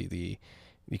excited to see the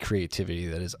creativity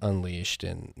that is unleashed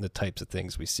and the types of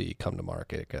things we see come to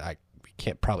market.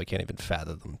 We probably can't even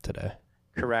fathom them today.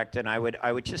 Correct. And I would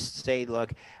just say,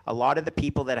 look, a lot of the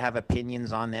people that have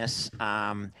opinions on this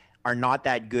are not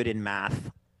that good in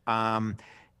math.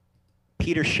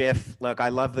 Peter Schiff, look, I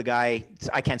love the guy.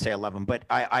 I can't say I love him, but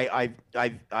I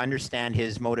understand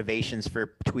his motivations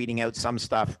for tweeting out some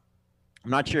stuff. I'm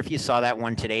not sure if you saw that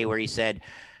one today where he said,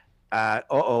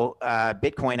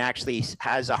 Bitcoin actually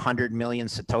has 100 million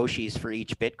Satoshis for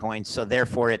each Bitcoin. So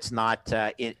therefore it's not,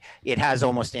 it has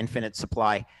almost infinite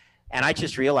supply. And I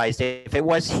just realized if it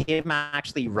was him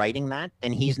actually writing that,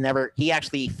 then he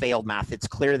actually failed math. It's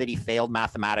clear that he failed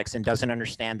mathematics and doesn't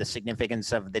understand the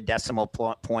significance of the decimal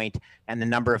point and the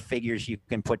number of figures you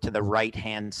can put to the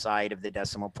right-hand side of the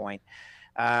decimal point.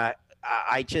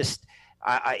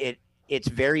 It's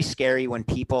very scary when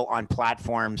people on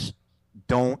platforms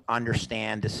don't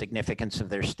understand the significance of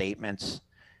their statements,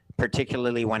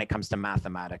 particularly when it comes to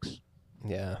mathematics.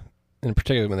 Yeah. And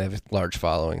particularly when they have large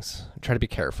followings. I try to be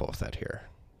careful with that here,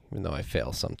 even though I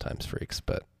fail sometimes, freaks.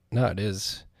 But no,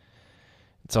 it's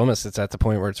at the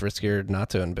point where it's riskier not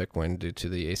to own Bitcoin due to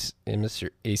the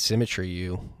asymmetry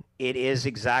you. It is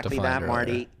exactly that,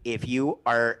 Marty. Earlier. If you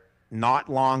are not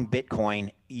long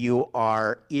Bitcoin, you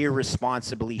are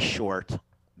irresponsibly short.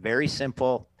 Very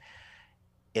simple.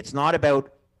 It's not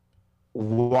about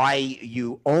why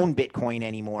you own Bitcoin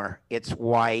anymore. It's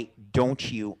why don't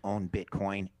you own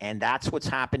Bitcoin? And that's what's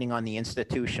happening on the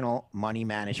institutional money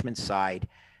management side.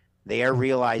 They are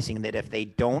realizing that if they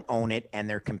don't own it and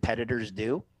their competitors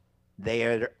do,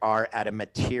 they are at a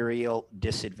material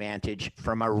disadvantage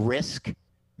from a risk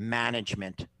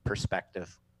management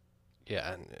perspective.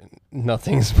 Yeah, and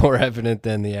nothing's more evident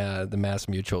than the mass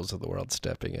mutuals of the world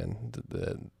stepping in.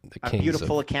 The a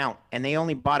beautiful account, and they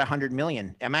only bought 100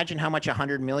 million. Imagine how much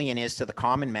 100 million is to the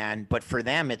common man, but for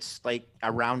them, it's like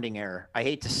a rounding error. I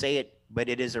hate to say it, but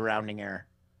it is a rounding error.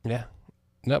 Yeah,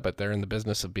 no, but they're in the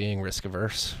business of being risk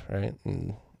averse, right?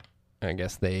 And I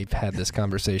guess they've had this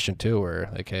conversation too, where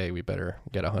like, hey, we better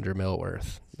get 100 mil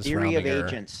worth. Theory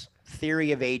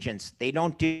of agents. They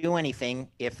don't do anything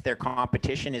if their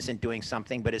competition isn't doing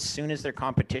something, but as soon as their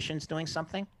competition's doing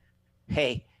something,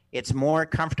 hey, it's more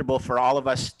comfortable for all of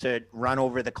us to run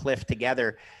over the cliff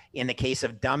together in the case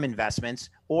of dumb investments,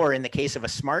 or in the case of a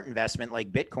smart investment like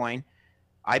Bitcoin.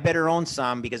 I better own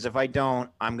some, because if I don't,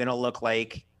 I'm going to look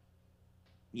like,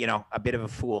 a bit of a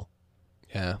fool.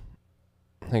 Yeah.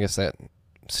 I guess that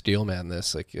Steelman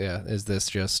is this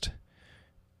just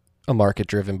a market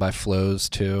driven by flows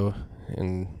too?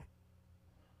 And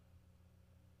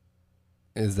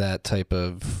is that type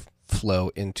of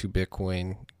flow into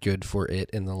Bitcoin good for it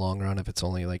in the long run if it's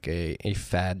only like a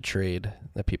fad trade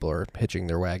that people are hitching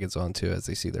their wagons onto as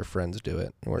they see their friends do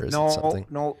it? Or is it something?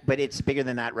 No, but it's bigger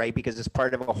than that, right? Because it's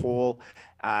part of a whole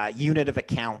unit of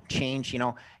account change.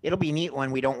 It'll be neat when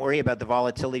we don't worry about the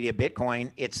volatility of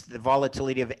Bitcoin. It's the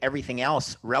volatility of everything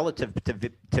else relative to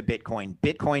Bitcoin.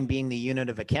 Bitcoin being the unit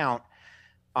of account.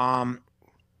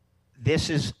 This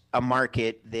is a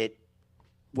market that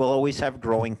will always have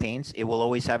growing pains. It will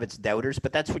always have its doubters,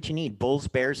 but that's what you need. Bulls,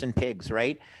 bears, and pigs,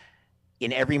 right?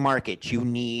 In every market, you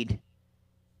need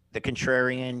the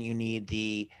contrarian, you need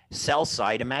the sell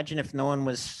side. Imagine if no one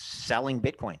was selling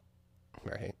Bitcoin.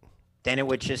 Right. Then it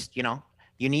would just,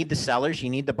 you need the sellers, you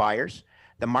need the buyers.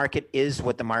 The market is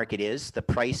what the market is. The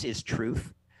price is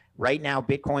truth. Right now,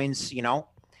 Bitcoin's,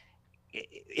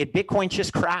 Bitcoin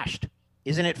just crashed.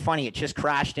 Isn't it funny? It just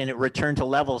crashed and it returned to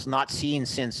levels not seen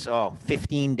since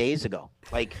 15 days ago.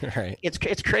 Like, right.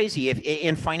 It's crazy. If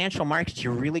in financial markets, you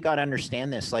really got to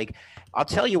understand this. Like, I'll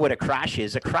tell you what a crash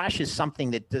is. A crash is something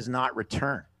that does not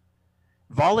return.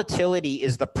 Volatility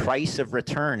is the price of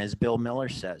return, as Bill Miller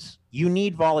says. You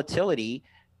need volatility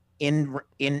in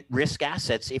risk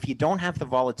assets. If you don't have the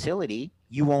volatility,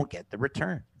 you won't get the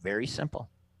return. Very simple.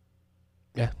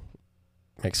 Yeah,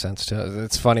 makes sense too.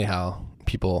 It's funny how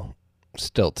people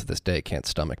still to this day can't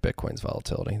stomach Bitcoin's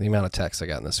volatility. The amount of texts I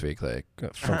got this week, like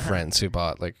from friends who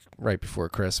bought like right before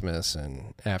Christmas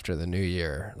and after the New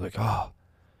Year, like, oh,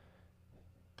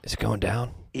 is it going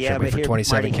down? Yeah, but here,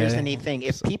 Marty, here's the neat thing.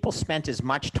 If people spent as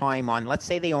much time on, let's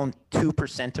say they own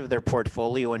 2% of their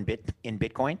portfolio in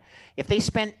Bitcoin, if they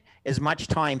spent as much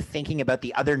time thinking about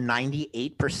the other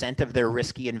 98% of their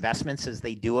risky investments as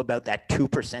they do about that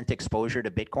 2% exposure to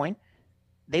Bitcoin,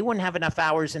 they wouldn't have enough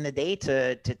hours in the day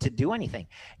to do anything.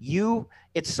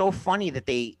 It's so funny that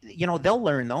they'll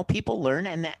learn though. People learn.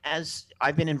 And as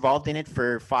I've been involved in it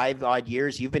for 5 odd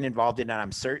years, you've been involved in it,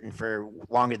 I'm certain, for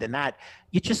longer than that.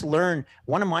 You just learn.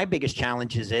 One of my biggest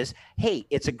challenges is, hey,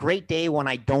 it's a great day when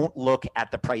I don't look at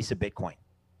the price of Bitcoin.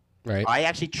 Right. I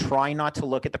actually try not to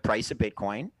look at the price of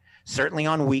Bitcoin, certainly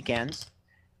on weekends.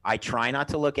 I try not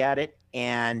to look at it.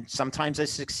 And sometimes I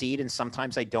succeed and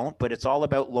sometimes I don't, but it's all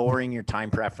about lowering your time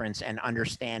preference and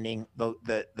understanding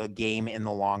the game in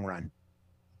the long run.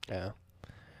 Yeah.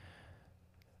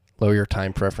 Lower your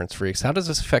time preference, freaks. How does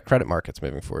this affect credit markets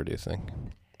moving forward, do you think?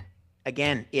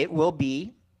 Again, it will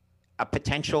be a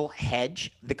potential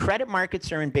hedge. The credit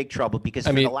markets are in big trouble because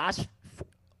the last...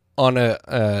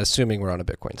 assuming we're on a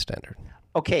Bitcoin standard.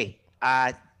 Okay.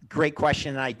 Great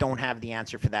question, and I don't have the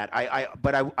answer for that.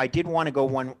 But I did want to go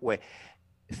one way.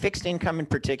 Fixed income in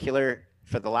particular,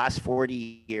 for the last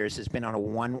 40 years, has been on a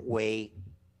one-way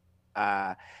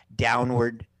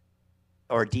downward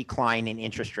or decline in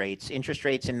interest rates. Interest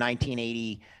rates in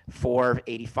 1984,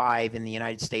 85 in the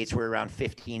United States were around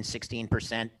 15,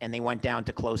 16%, and they went down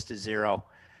to close to zero.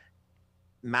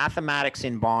 Mathematics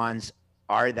in bonds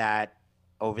are that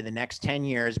over the next 10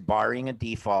 years, barring a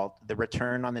default, the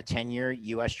return on the 10-year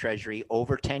U.S. Treasury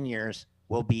over 10 years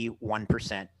will be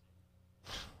 1%.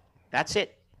 That's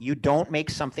it. You don't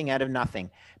make something out of nothing.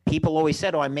 People always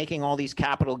said, I'm making all these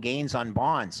capital gains on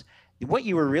bonds. What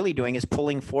you were really doing is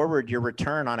pulling forward your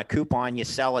return on a coupon. You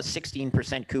sell a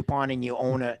 16% coupon and you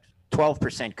own a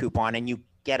 12% coupon and you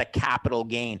get a capital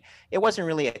gain. It wasn't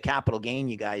really a capital gain,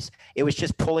 you guys. It was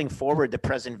just pulling forward the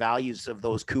present values of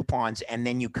those coupons, and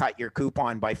then you cut your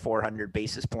coupon by 400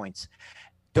 basis points.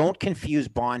 Don't confuse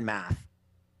bond math.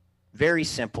 Very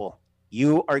simple.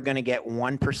 You are going to get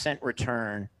 1%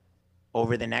 return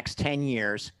over the next 10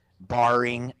 years,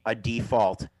 barring a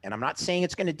default. And I'm not saying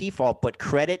it's going to default, but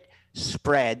credit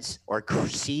spreads or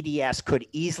CDS could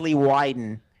easily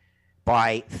widen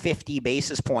by 50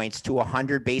 basis points to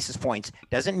 100 basis points.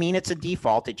 Doesn't mean it's a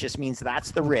default. It just means that's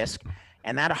the risk.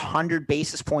 And that 100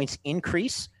 basis points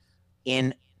increase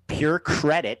in pure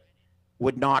credit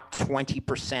would knock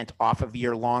 20% off of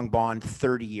your long bond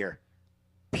 30-year.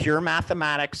 Pure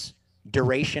mathematics,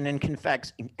 duration and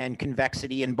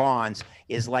convexity in bonds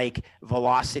is like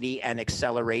velocity and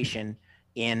acceleration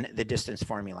in the distance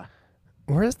formula.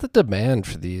 Where is the demand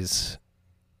for these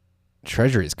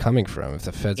treasuries coming from if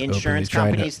the Fed's insurance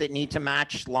companies that need to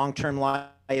match long-term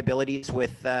liabilities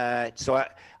with so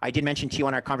I did mention to you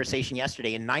on our conversation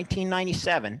yesterday, in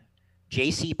 1997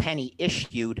 J.C. Penney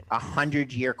issued a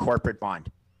 100-year corporate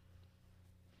bond.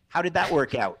 How did that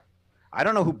work out? I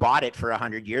don't know who bought it for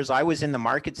 100 years. I was in the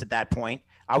markets at that point.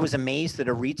 I was amazed that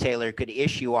a retailer could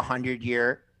issue a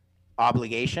 100-year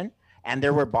obligation, and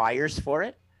there were buyers for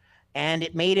it. And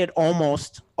it made it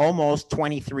almost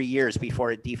 23 years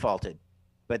before it defaulted.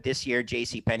 But this year,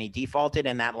 JCPenney defaulted,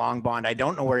 and that long bond, I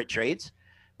don't know where it trades.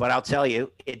 but I'll tell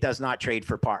you, it does not trade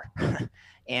for par.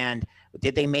 And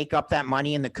did they make up that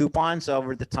money in the coupons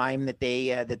over the time that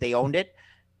they owned it?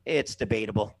 It's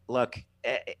debatable. Look,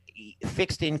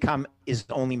 fixed income is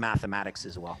only mathematics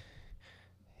as well.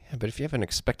 Yeah, but if you have an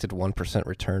expected 1%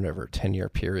 return over a 10-year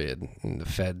period, and the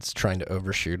Fed's trying to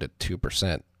overshoot at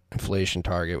 2% inflation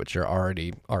target, which you're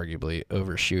already arguably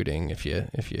overshooting if you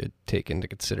take into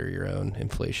consider your own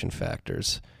inflation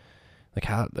factors.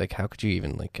 How could you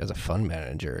even, as a fund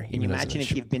manager? Can you imagine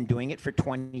if you've been doing it for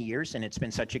 20 years and it's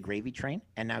been such a gravy train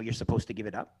and now you're supposed to give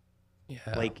it up?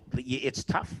 Yeah. It's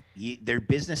tough. There are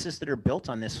businesses that are built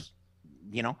on this,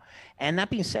 and that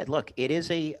being said, look, it is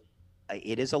a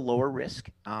lower risk,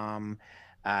 vol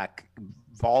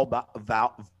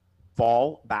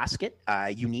basket.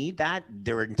 You need that.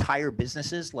 There are entire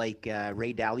businesses like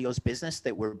Ray Dalio's business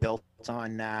that were built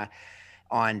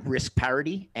on risk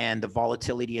parity and the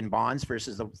volatility in bonds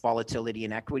versus the volatility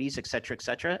in equities, et cetera, et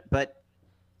cetera. But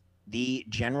the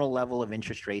general level of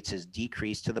interest rates has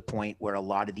decreased to the point where a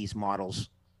lot of these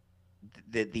models,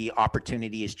 the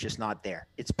opportunity is just not there.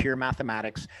 It's pure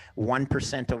mathematics.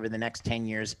 1% over the next 10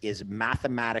 years is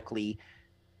mathematically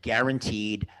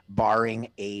guaranteed, barring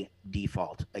a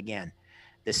default. Again,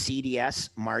 the CDS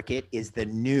market is the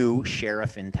new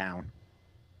sheriff in town.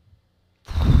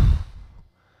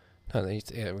 We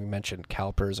mentioned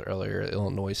CalPERS earlier,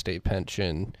 Illinois State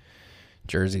Pension,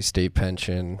 Jersey State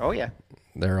Pension. Oh, yeah.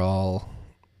 They're all,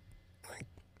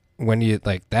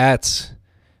 that's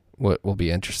what will be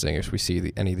interesting if we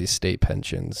see any of these state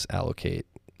pensions allocate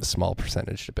a small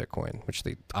percentage to Bitcoin, which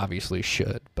they obviously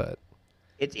should, but.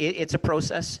 It's a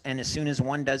process, and as soon as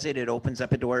one does it, it opens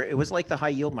up a door. It was like the high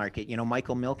yield market.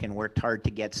 Michael Milken worked hard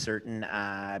to get certain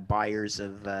buyers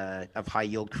of high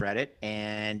yield credit,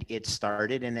 and it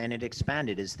started and then it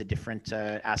expanded as the different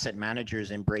asset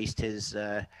managers embraced his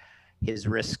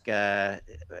risk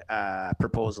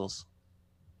proposals.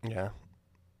 Yeah,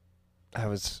 that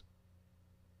was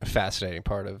a fascinating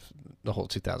part of the whole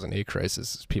 2008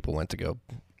 crisis. People went to go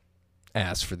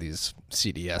ask for these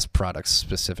CDS products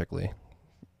specifically.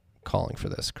 Calling for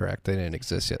this, correct? They didn't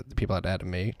exist yet. The people had them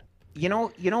made.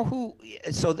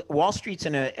 Wall Street's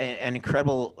an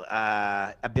incredible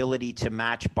ability to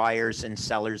match buyers and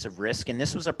sellers of risk, and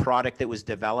this was a product that was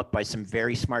developed by some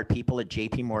very smart people at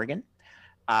JP Morgan.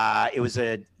 I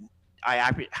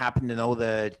happen to know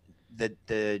the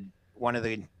one of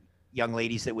the young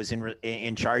ladies that was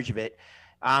in charge of it.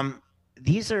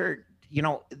 These are,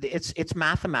 it's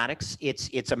mathematics.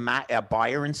 It's a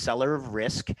buyer and seller of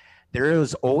risk. There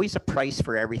is always a price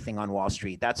for everything on Wall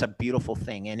Street. That's a beautiful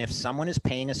thing. And if someone is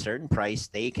paying a certain price,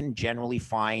 they can generally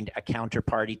find a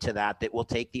counterparty to that will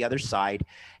take the other side.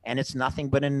 And it's nothing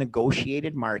but a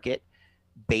negotiated market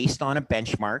based on a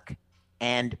benchmark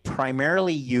and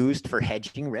primarily used for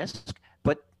hedging risk.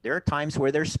 But there are times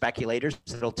where there's speculators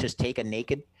that'll just take a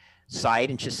naked side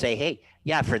and just say, hey,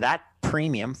 yeah, for that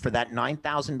premium, for that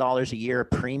 $9,000 a year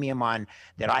premium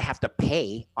that I have to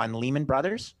pay on Lehman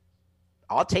Brothers,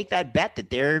 I'll take that bet that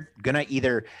they're going to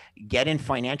either get in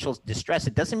financial distress.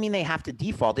 It doesn't mean they have to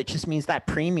default. It just means that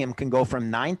premium can go from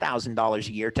 $9,000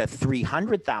 a year to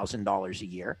 $300,000 a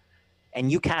year. And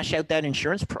you cash out that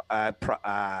insurance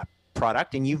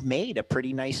product and you've made a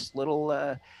pretty nice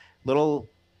little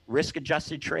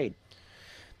risk-adjusted trade.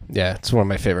 Yeah, it's one of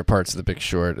my favorite parts of The Big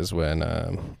Short is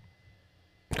when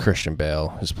Christian Bale,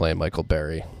 who's playing Michael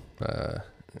Berry,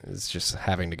 is just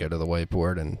having to go to the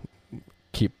whiteboard and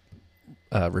keep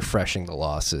refreshing the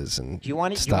losses, and do you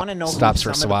want to know stops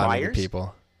for swatting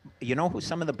people. You know who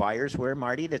some of the buyers were,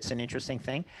 Marty? That's an interesting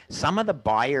thing. Some of the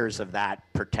buyers of that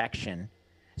protection,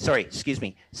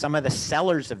 some of the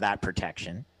sellers of that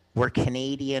protection were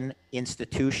Canadian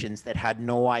institutions that had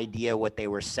no idea what they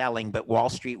were selling, but Wall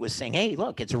Street was saying, hey,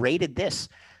 look, it's rated this,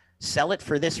 sell it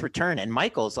for this return. And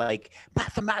Michael's like,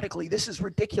 mathematically, this is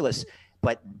ridiculous.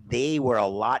 But they were a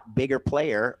lot bigger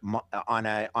player on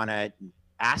a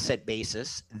asset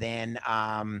basis than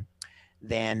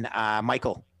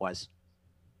Michael was.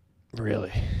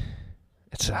 Really,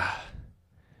 it's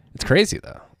crazy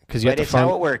though, because it's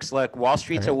how it works. Look, Wall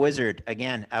Street's a wizard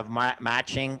again of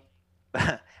matching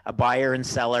a buyer and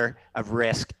seller of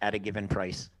risk at a given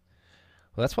price.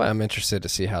 Well, that's why I'm interested to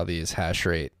see how these hash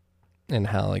rate and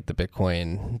how the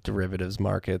Bitcoin derivatives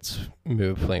markets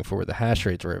move playing forward, the hash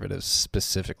rate derivatives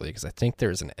specifically, because I think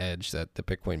there's an edge that the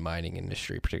Bitcoin mining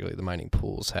industry, particularly the mining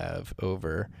pools, have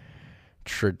over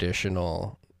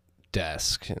traditional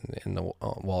desk in the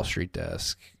Wall Street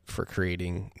desk for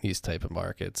creating these type of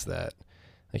markets that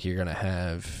you're going to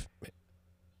have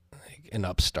an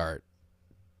upstart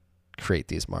create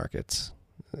these markets.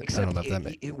 Except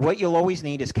what you'll always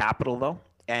need is capital, though.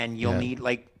 and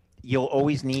you'll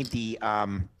always need the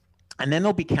and then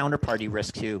there'll be counterparty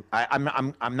risk too. I'm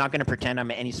not going to pretend I'm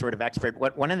any sort of expert.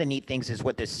 One of the neat things is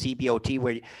what the CBOT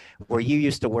where you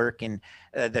used to work, and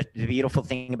the beautiful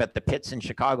thing about the pits in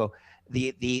Chicago,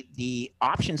 the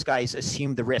options guys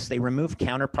assume the risk. They remove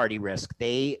counterparty risk.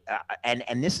 They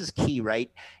and this is key, right?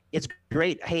 It's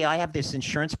great. Hey, I have this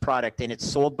insurance product and it's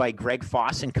sold by Greg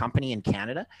Foss and Company in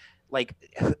Canada. Like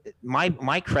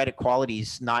my credit quality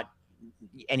is not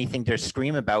anything to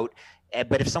scream about.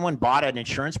 But if someone bought an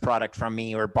insurance product from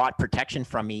me or bought protection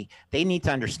from me, they need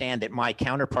to understand that my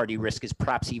counterparty risk is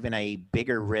perhaps even a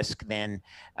bigger risk than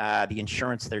the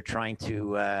insurance they're trying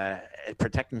to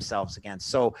protect themselves against.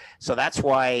 So that's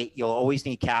why you'll always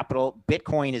need capital.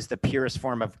 Bitcoin is the purest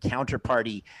form of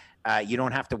counterparty. You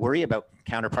don't have to worry about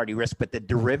counterparty risk, but the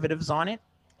derivatives on it,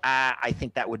 I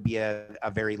think that would be a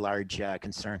very large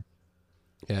concern.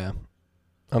 Yeah.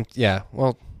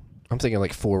 Well, I'm thinking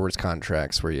like forwards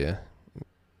contracts where you...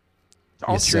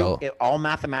 All true. All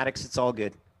mathematics. It's all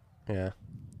good. Yeah.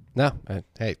 No.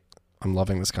 Hey, I'm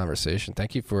loving this conversation.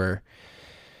 Thank you for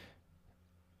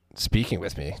speaking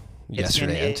with me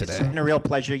yesterday and today. It's been a real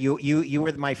pleasure. You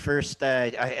were my first.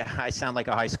 I sound like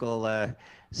a high school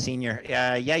senior.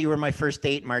 Yeah, you were my first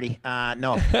date, Marty.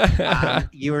 No,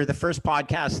 you were the first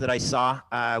podcast that I saw.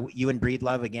 You and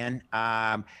Breedlove again.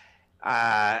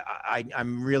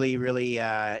 I'm really, really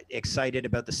excited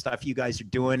about the stuff you guys are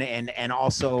doing, and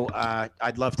also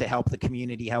I'd love to help the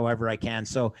community however I can.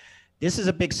 So this is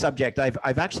a big subject.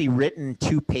 I've actually written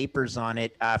 2 papers on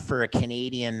it for a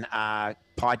Canadian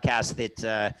podcast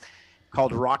that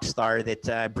called Rockstar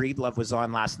that Breedlove was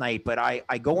on last night. But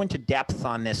I go into depth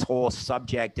on this whole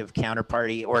subject of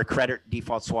counterparty or credit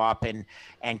default swap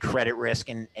and credit risk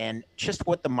and just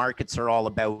what the markets are all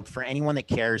about for anyone that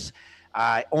cares.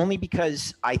 Only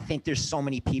because I think there's so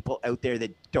many people out there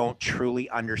that don't truly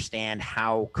understand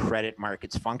how credit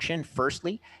markets function,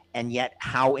 firstly, and yet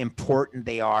how important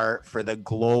they are for the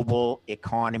global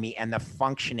economy and the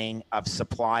functioning of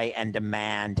supply and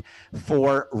demand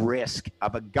for risk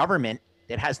of a government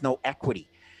that has no equity.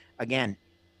 Again,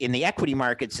 in the equity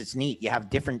markets, it's neat. You have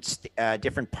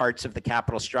different parts of the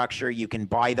capital structure. You can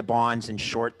buy the bonds and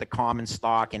short the common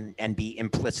stock and be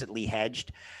implicitly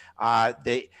hedged.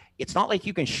 It's not like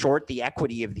you can short the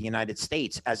equity of the United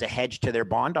States as a hedge to their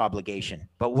bond obligation.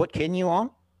 But what can you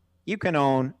own? You can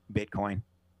own Bitcoin.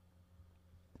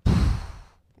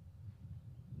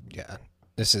 Yeah,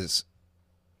 this is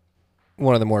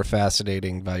one of the more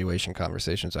fascinating valuation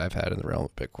conversations I've had in the realm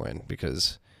of Bitcoin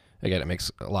because, again, it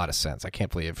makes a lot of sense. I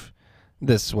can't believe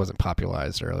this wasn't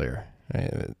popularized earlier.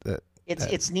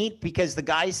 It's neat because the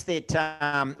guys that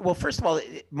well, first of all,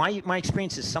 my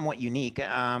experience is somewhat unique.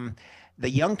 The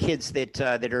young kids that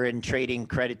are in trading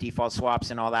credit default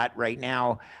swaps and all that right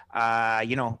now,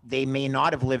 they may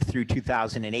not have lived through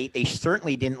 2008. They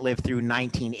certainly didn't live through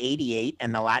 1988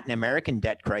 and the Latin American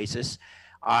debt crisis.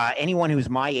 Anyone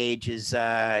who's my age is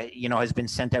has been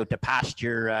sent out to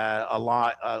pasture a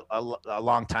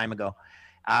long time ago.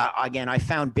 Again, I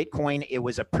found Bitcoin. It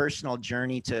was a personal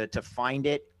journey to find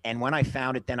it. And when I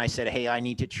found it, then I said, hey, I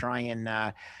need to try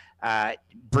and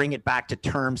bring it back to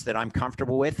terms that I'm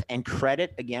comfortable with. And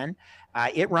credit, again,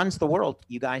 it runs the world,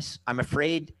 you guys. I'm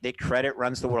afraid that credit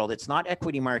runs the world. It's not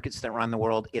equity markets that run the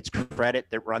world. It's credit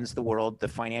that runs the world, the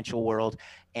financial world.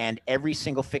 And every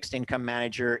single fixed income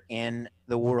manager in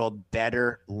the world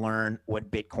better learn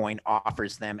what Bitcoin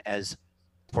offers them as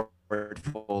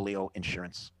portfolio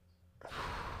insurance.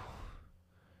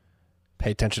 Pay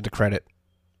attention to credit.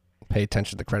 Pay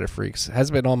attention to credit freaks.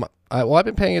 Has been on my. I've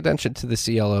been paying attention to the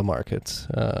CLO markets,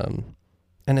 and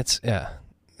it's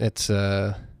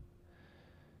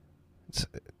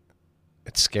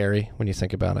scary when you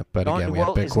think about it. But again, we have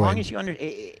Bitcoin. As long as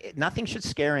you nothing should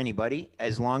scare anybody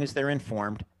as long as they're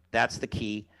informed. That's the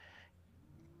key.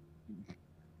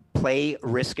 Play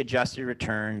risk-adjusted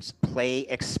returns. Play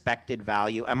expected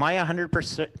value. Am I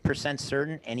 100%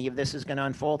 certain any of this is going to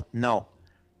unfold? No.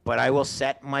 But I will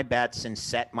set my bets and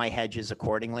set my hedges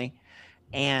accordingly.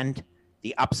 And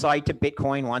the upside to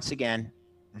Bitcoin, once again,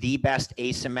 the best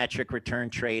asymmetric return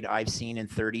trade I've seen in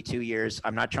 32 years.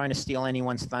 I'm not trying to steal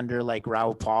anyone's thunder like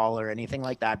Raoul Pal or anything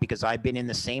like that, because I've been in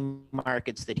the same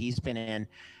markets that he's been in.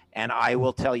 And I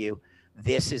will tell you,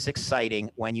 this is exciting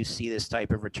when you see this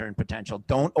type of return potential.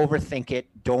 Don't overthink it.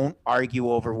 Don't argue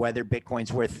over whether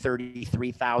Bitcoin's worth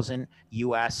 33,000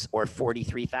 US or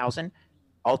 43,000.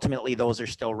 Ultimately, those are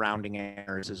still rounding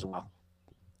errors as well.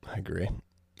 I agree.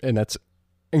 And that's,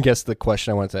 I guess the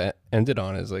question I wanted to end it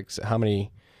on is like, how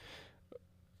many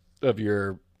of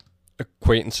your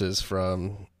acquaintances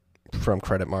from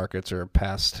credit markets or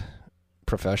past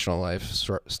professional life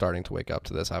starting to wake up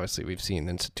to this? Obviously, we've seen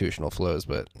institutional flows,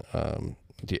 but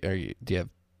do you have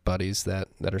buddies that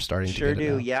are starting Sure to get it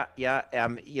do. now? Yeah.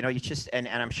 You know, you just, and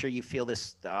I'm sure you feel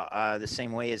this the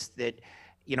same way, is that,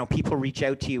 you know, people reach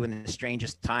out to you in the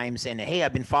strangest times and, hey,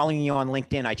 I've been following you on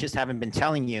LinkedIn. I just haven't been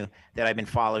telling you that I've been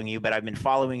following you, but I've been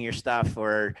following your stuff.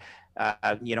 Or,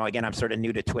 you know, again, I'm sort of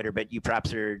new to Twitter, but you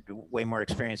perhaps are way more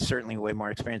experienced, certainly way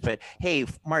more experienced. But hey,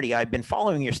 Marty, I've been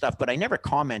following your stuff, but I never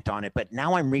comment on it. But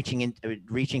now I'm reaching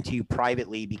to you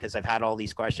privately because I've had all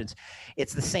these questions.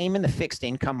 It's the same in the fixed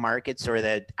income markets or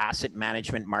the asset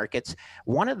management markets.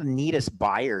 One of the neatest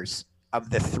buyers of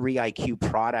the 3IQ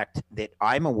product that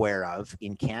I'm aware of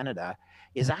in Canada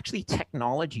is actually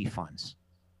technology funds.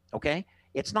 Okay.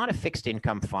 It's not a fixed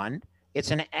income fund.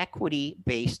 It's an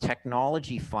equity-based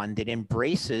technology fund that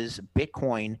embraces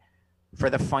Bitcoin for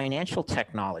the financial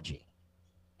technology.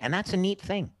 And that's a neat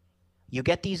thing. You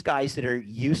get these guys that are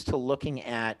used to looking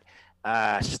at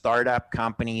startup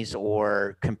companies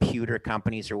or computer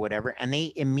companies or whatever, and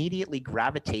they immediately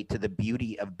gravitate to the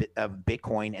beauty of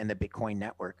Bitcoin and the Bitcoin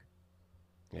network.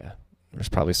 Yeah. There's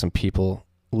probably some people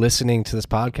listening to this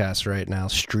podcast right now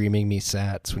streaming me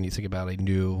sats when you think about a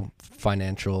new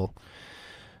financial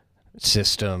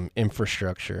system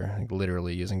infrastructure, like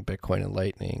literally using Bitcoin and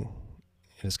Lightning.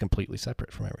 It is completely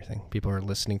separate from everything. People are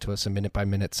listening to us a minute by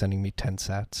minute, sending me 10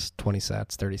 sats, 20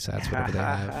 sats, 30 sats, whatever they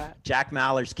have. Jack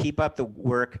Mallers, keep up the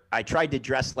work. I tried to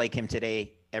dress like him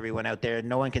today, everyone out there.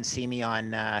 No one can see me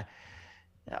on the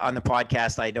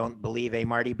podcast, I don't believe,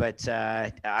 Marty, but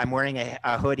I'm wearing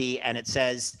a hoodie, and it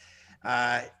says,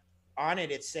 on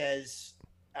it says,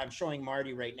 I'm showing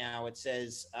Marty right now, it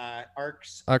says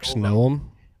Arx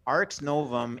Novum. Arx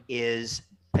Novum is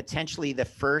potentially the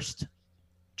first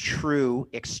true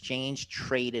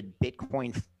exchange-traded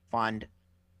Bitcoin fund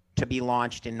to be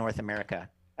launched in North America.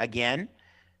 Again,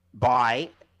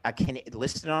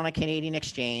 listed on a Canadian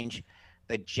exchange.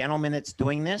 The gentleman that's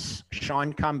doing this,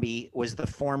 Sean Cumby, was the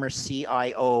former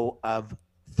CIO of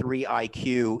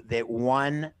 3IQ that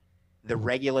won the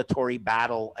regulatory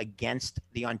battle against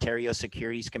the Ontario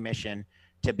Securities Commission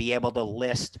to be able to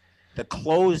list the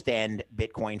closed-end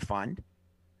Bitcoin fund.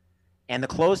 And the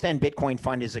closed-end Bitcoin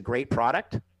fund is a great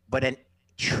product, but a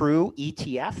true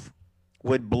ETF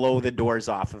would blow the doors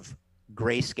off of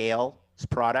Grayscale's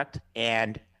product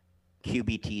and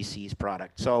QBTC's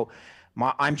product. So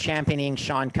I'm championing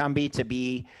Sean Cumby to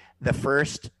be the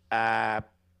first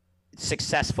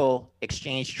successful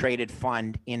exchange-traded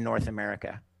fund in North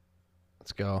America.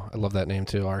 Let's go. I love that name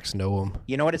too, Arx Novum.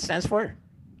 You know what it stands for?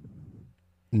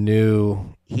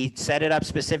 New. He set it up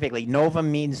specifically.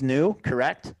 Novum means new,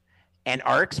 correct? And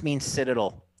Arx means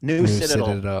citadel. New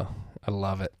citadel. I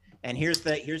love it. And here's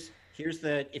the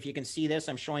if you can see this,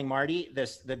 I'm showing Marty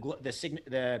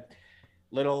the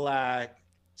little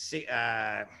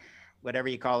whatever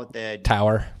you call it, the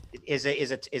tower is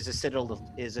a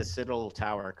citadel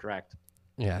tower, correct?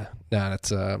 Yeah. No,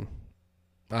 that's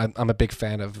I'm a big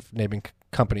fan of naming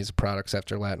companies and products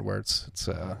after Latin words. It's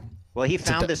well, he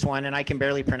found this one, and I can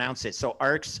barely pronounce it. So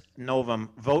Arx Novum,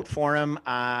 vote for him.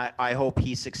 I hope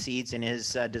he succeeds in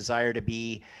his desire to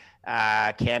be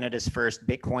Canada's first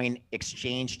Bitcoin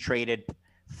exchange-traded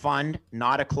fund,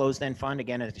 not a closed-end fund,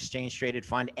 again, an exchange-traded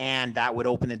fund, and that would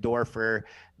open the door for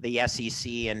the SEC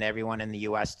and everyone in the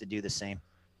U.S. to do the same.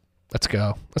 Let's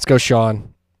go. Let's go,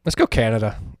 Sean. Let's go,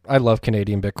 Canada. I love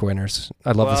Canadian Bitcoiners.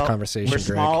 I love this conversation.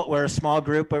 We're a small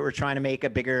group, but we're trying to make a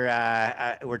bigger.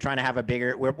 We're trying to have a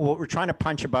bigger. We're trying to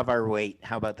punch above our weight.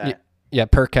 How about that? Yeah.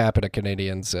 Per capita,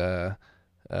 Canadians are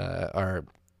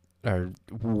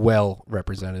well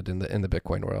represented in the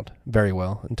Bitcoin world. Very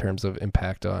well in terms of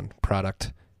impact on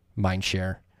product, mind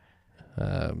share,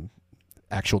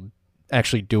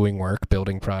 actually doing work,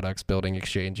 building products, building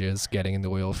exchanges, getting in the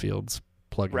oil fields,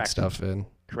 plugging stuff in.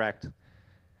 Correct.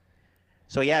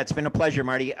 So yeah, it's been a pleasure,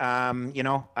 Marty.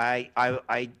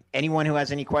 I anyone who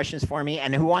has any questions for me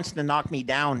and who wants to knock me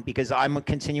down, because I'm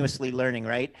continuously learning,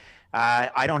 right?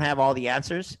 I don't have all the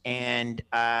answers, and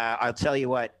I'll tell you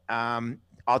what.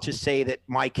 I'll just say that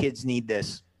my kids need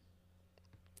this.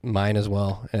 Mine as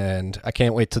well, and I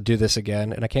can't wait to do this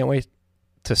again, and I can't wait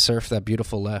to surf that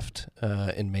beautiful left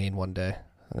in Maine one day.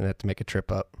 I have to make a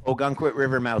trip up. Ogunquit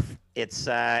Rivermouth. It's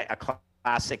a classic.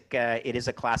 It is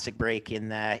a classic break in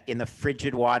the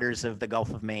frigid waters of the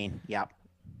Gulf of Maine. Yeah.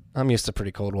 I'm used to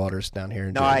pretty cold waters down here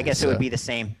in No, Jersey, I guess it would be the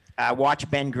same. Watch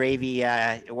Ben Gravy.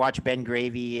 Watch Ben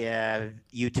Gravy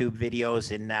YouTube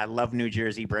videos and love New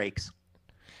Jersey breaks.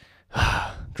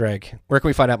 Greg, where can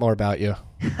we find out more about you?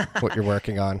 What you're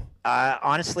working on?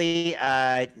 Honestly,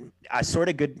 a sort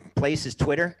of good place is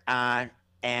Twitter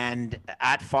and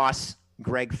at Foss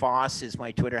Greg Foss is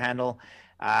my Twitter handle.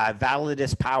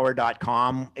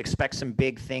 Validuspower.com. Expect some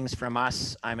big things from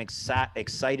us. I'm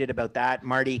excited about that.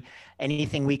 Marty,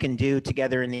 anything we can do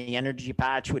together in the energy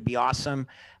patch would be awesome.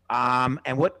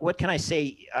 And what can I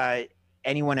say?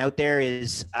 Anyone out there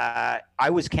is, I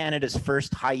was Canada's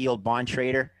first high yield bond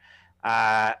trader.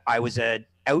 I was a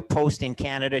outpost in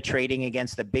Canada trading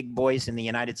against the big boys in the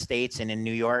United States and in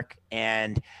New York.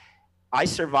 And I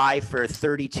survived for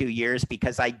 32 years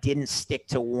because I didn't stick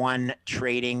to one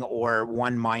trading or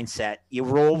one mindset. You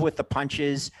roll with the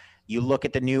punches. You look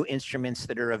at the new instruments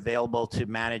that are available to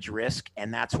manage risk,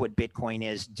 and that's what Bitcoin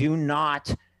is. Do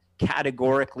not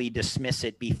categorically dismiss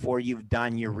it before you've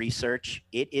done your research.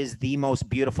 It is the most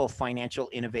beautiful financial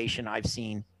innovation I've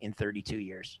seen in 32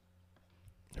 years.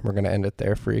 We're going to end it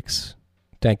there, freaks.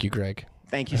 Thank you, Greg.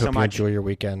 Thank you so much. Enjoy your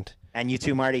weekend. And you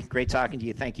too, Marty. Great talking to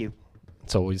you. Thank you.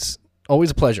 It's always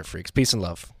a pleasure, freaks. Peace and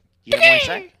love. You have one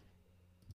sec?